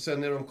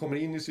 sen när de kommer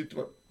in i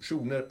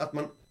situationer, att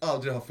man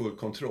aldrig har full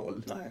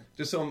kontroll. Nej.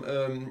 Det som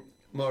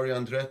Mario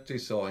Andretti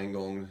sa en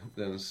gång,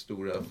 den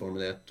stora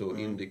Formel 1 och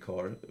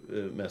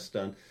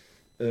IndyCar-mästaren,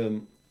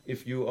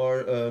 if you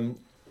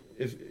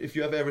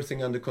have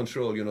everything under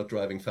control, you're not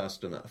driving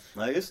fast enough.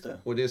 Nej, just det.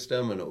 Och det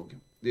stämmer nog.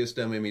 Det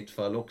stämmer i mitt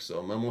fall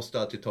också. Man måste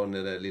alltid ta den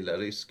där lilla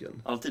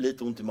risken. Alltid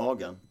lite ont i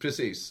magen.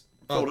 Precis.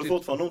 Får du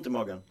fortfarande ont i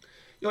magen?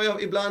 Ja,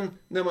 ibland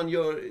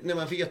när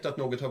man vet att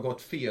något har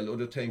gått fel, och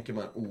då tänker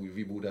man,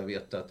 vi borde ha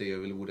vetat det,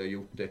 eller borde ha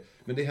gjort det.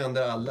 Men det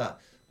händer alla.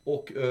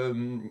 Och,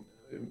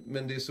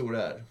 men det är så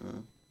det är.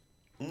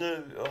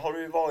 Nu har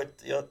du ju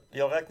varit,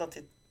 jag räknar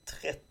till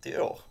 30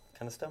 år.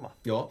 Kan det stämma?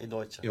 Ja, I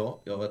Deutsche.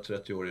 ja, jag var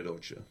 30 år i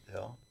Deutsche.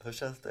 Ja, hur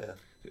känns det?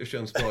 Det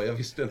känns bra. Jag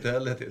visste inte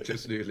heller det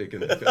tills nyligen.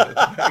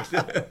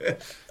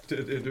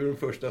 Du är den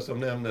första som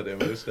nämner det,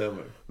 men det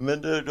stämmer.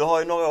 Men du har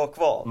ju några år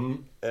kvar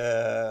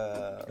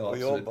och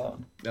jobba.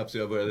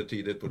 Absolut, jag började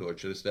tidigt på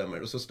Deutsche, det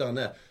stämmer. Och så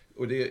stannade jag.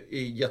 Och det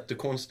är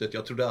jättekonstigt.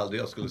 Jag trodde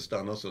aldrig jag skulle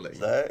stanna så länge.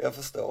 Nej, jag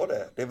förstår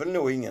det. Det är väl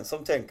nog ingen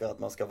som tänker att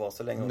man ska vara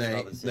så länge hos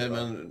arbetsgivare.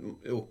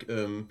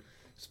 Men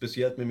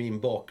speciellt med min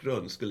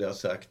bakgrund skulle jag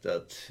sagt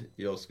att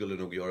jag skulle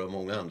nog göra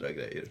många andra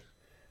grejer.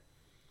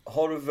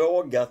 Har du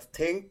vågat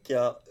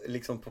tänka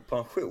liksom på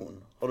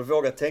pension? Har du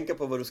vågat tänka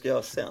på vad du ska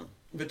göra sen?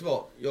 Vet du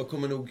vad?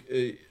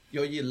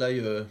 Jag gillar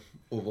ju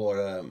att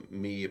vara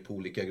med på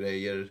olika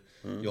grejer.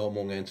 Jag har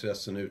många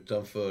intressen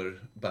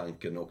utanför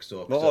banken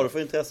också. Vad har du för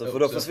intressen? För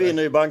då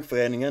försvinner ju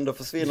bankföreningen, då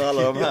försvinner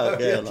alla de här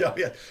grejerna. Jag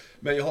vet.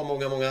 Men jag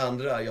har många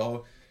andra.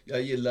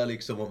 Jag gillar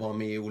liksom att vara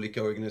med i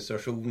olika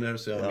organisationer,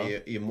 så jag är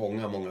med i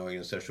många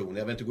organisationer.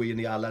 Jag vill inte gå in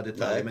i alla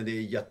detaljer, men det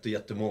är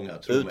jättemånga,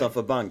 tror jag.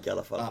 Utanför bank i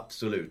alla fall.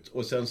 Absolut.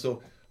 Och sen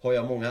så har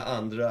jag många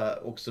andra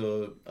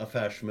också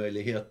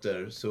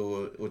affärsmöjligheter,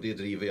 och det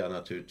driver jag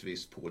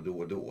naturligtvis på då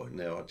och då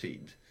när jag har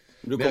tid.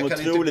 Du kommer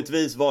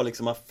troligtvis vara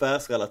liksom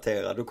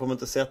affärsrelaterad. Du kommer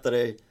inte sätta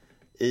dig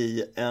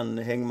i en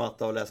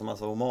hängmatta och läsa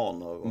massa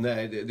romaner.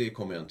 Nej, det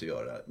kommer jag inte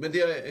göra. Men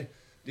det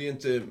är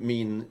inte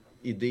min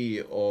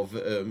idé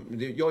av...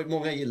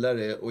 många gillar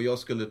det, och jag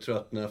skulle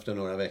tröttna efter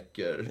några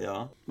veckor.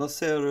 Ja. Vad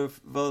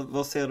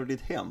ser du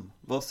ditt hem?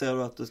 Vad ser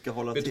du att du ska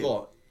hålla till? Vet du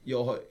vad?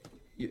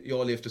 Jag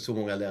har levt i så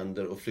många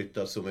länder och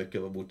flyttat så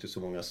mycket och bott i så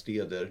många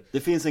städer. Det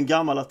finns en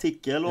gammal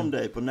artikel om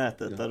dig på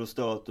nätet där du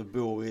står att du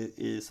bor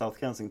i South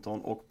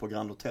Kensington och på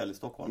Grand Hotel i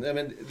Stockholm. Nej,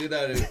 men det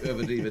där är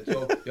överdrivet.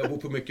 Jag bor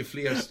på mycket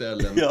fler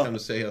ställen, kan du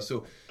säga.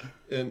 Så,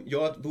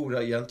 jag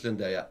bor egentligen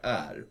där jag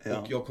är.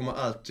 Och jag kommer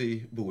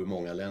alltid bo i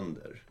många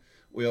länder.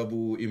 Och jag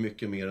bor i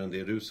mycket mer än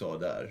det du sa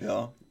där.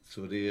 Ja.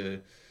 Så vi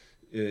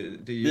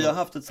har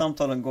haft ett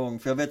samtal en gång,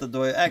 för jag vet att du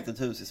har ägt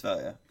ett hus i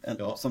Sverige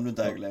som du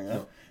inte äger längre.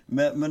 Ja.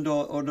 Men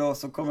då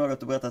så kommer jag ihåg att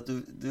du berättade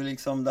att du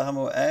liksom, det här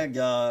med att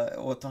äga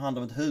och ta hand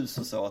om ett hus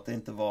och så, att det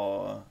inte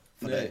var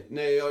för dig.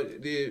 Nej,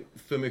 det är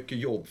för mycket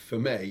jobb för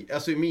mig.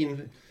 Alltså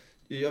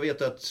jag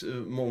vet att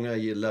många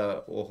gillar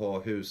att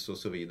ha hus och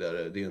så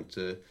vidare. Det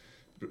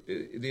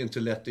är inte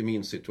lätt i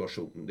min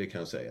situation, det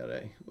kan jag säga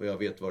dig. Och jag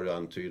vet vad du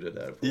antyder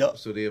där. Ja.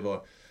 Så det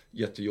var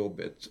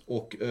jättejobbigt.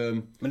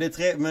 Men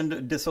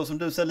det är så som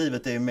du ser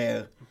livet, är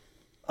mer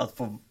att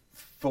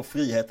få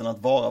friheten att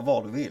vara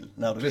var du vill,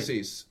 när du vill.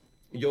 Precis.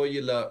 Jag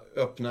gillar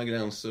öppna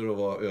gränser och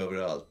vara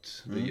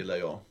överallt. Det gillar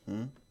jag.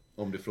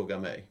 Om du frågar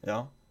mig.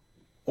 Ja.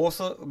 Och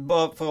så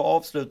bara för att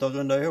avsluta och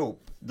runda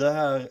ihop. Det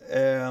här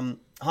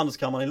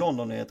Handelskammaren i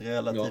London är ett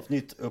relativt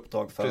nytt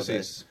uppdrag för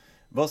dig.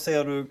 Vad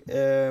ser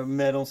du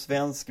med de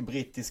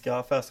svensk-brittiska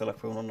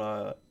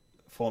affärsrelationerna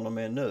från och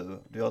med nu?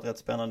 Du har ett rätt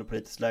spännande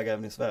politiskt läge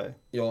även i Sverige.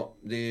 Ja,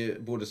 det är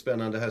både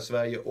spännande här i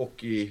Sverige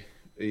och i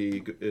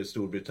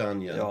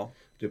Storbritannien. Ja.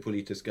 Det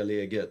politiska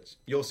läget.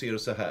 Jag ser det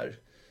så här.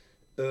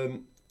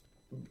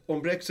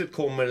 Om Brexit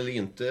kommer eller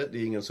inte, det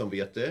är ingen som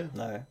vet det.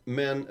 Nej.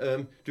 Men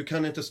du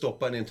kan inte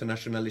stoppa en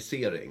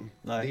internationalisering.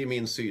 Nej. Det är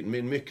min syn,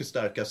 min mycket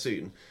starka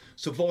syn.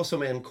 Så vad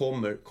som än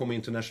kommer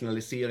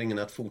internationaliseringen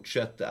att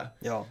fortsätta.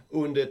 Ja.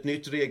 Under ett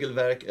nytt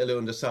regelverk eller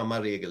under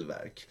samma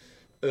regelverk.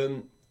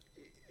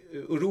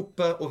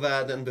 Europa och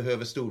världen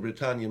behöver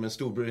Storbritannien, men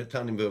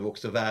Storbritannien behöver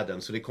också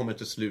världen, så det kommer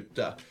inte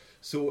sluta.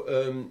 Så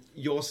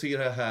jag ser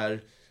det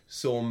här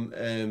som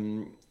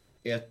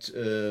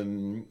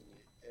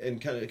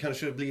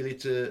kanske blir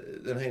lite,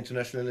 den här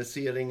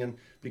internationaliseringen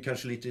blir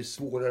kanske lite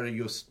svårare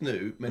just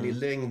nu, men i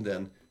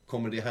längden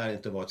kommer det här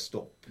inte vara ett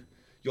stopp.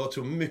 Jag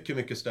tror mycket,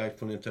 mycket starkt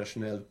på en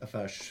internationell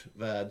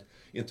affärsvärld.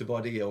 Inte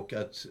bara det, och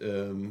att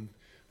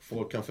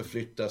folk kan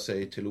förflytta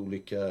sig till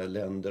olika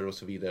länder och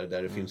så vidare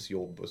där det finns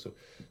jobb och så.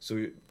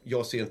 Så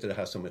jag ser inte det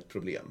här som ett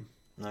problem.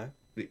 Nej.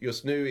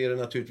 Just nu är det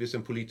naturligtvis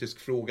en politisk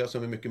fråga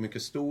som är mycket,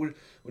 mycket stor,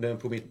 och den är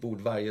på mitt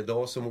bord varje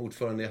dag som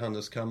ordförande i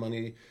Handelskammaren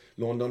i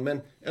London.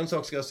 Men en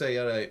sak ska jag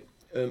säga dig,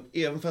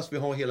 även fast vi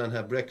har hela den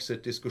här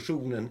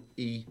Brexit-diskussionen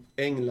i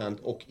England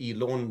och i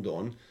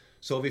London,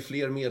 så har vi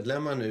fler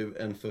medlemmar nu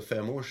än för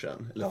 5 år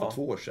sedan, eller Ja. för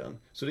 2 år sedan.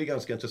 Så det är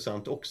ganska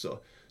intressant också.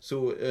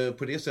 Så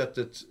på det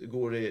sättet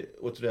går det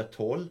åt rätt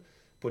håll.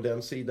 På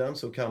den sidan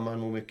så kan man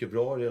må mycket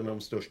bra, det är en av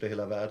de största i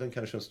hela världen,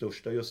 kanske den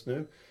största just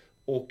nu.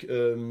 Och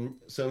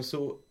sen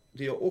så,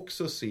 det jag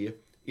också ser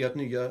är att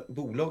nya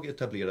bolag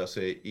etablerar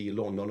sig i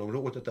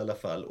Londonområdet i alla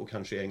fall, och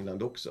kanske i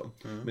England också.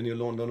 Men i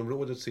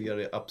Londonområdet ser jag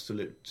det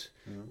absolut.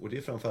 Och det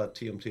är framförallt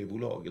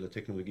TMT-bolag eller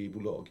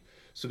teknologibolag.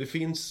 Så det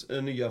finns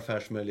nya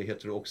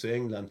affärsmöjligheter också i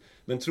England.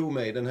 Men tro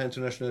mig, den här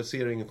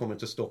internationaliseringen kommer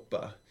inte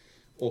stoppa.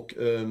 Och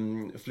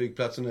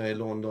flygplatserna i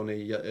London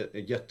är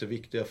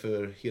jätteviktiga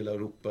för hela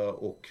Europa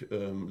och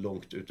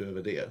långt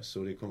utöver det.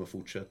 Så det kommer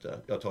fortsätta.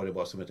 Jag tar det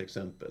bara som ett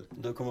exempel.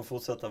 Du kommer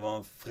fortsätta vara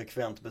en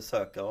frekvent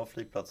besökare av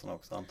flygplatserna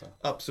också, antar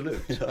jag?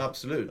 Absolut,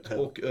 absolut.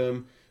 Och,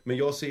 men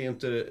jag ser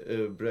inte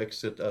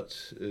Brexit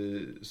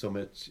som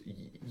ett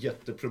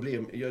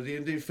jätteproblem.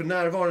 För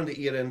närvarande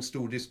är det en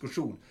stor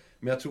diskussion.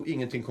 Men jag tror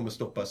ingenting kommer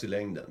stoppas i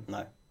längden.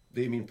 Nej.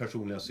 Det är min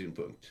personliga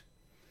synpunkt.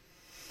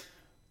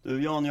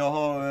 Du Jan, jag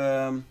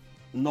har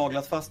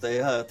naglat fast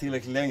dig här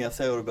tillräckligt länge. Jag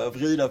ser att du börjar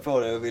vrida på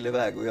dig och vill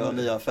iväg och göra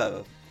nya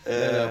affärer.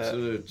 Nej,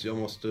 absolut, jag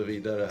måste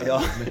vidare här.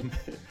 Ja. Men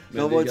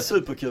det har varit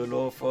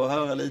superkul att få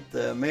höra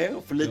lite mer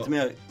och få lite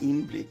mer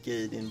inblick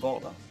i din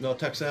vardag. Ja,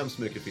 tack så hemskt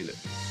mycket, Filip.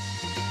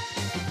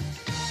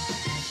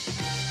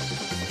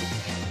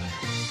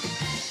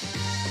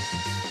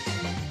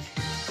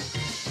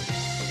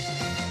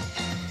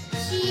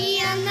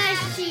 Tjena,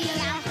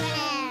 tjena.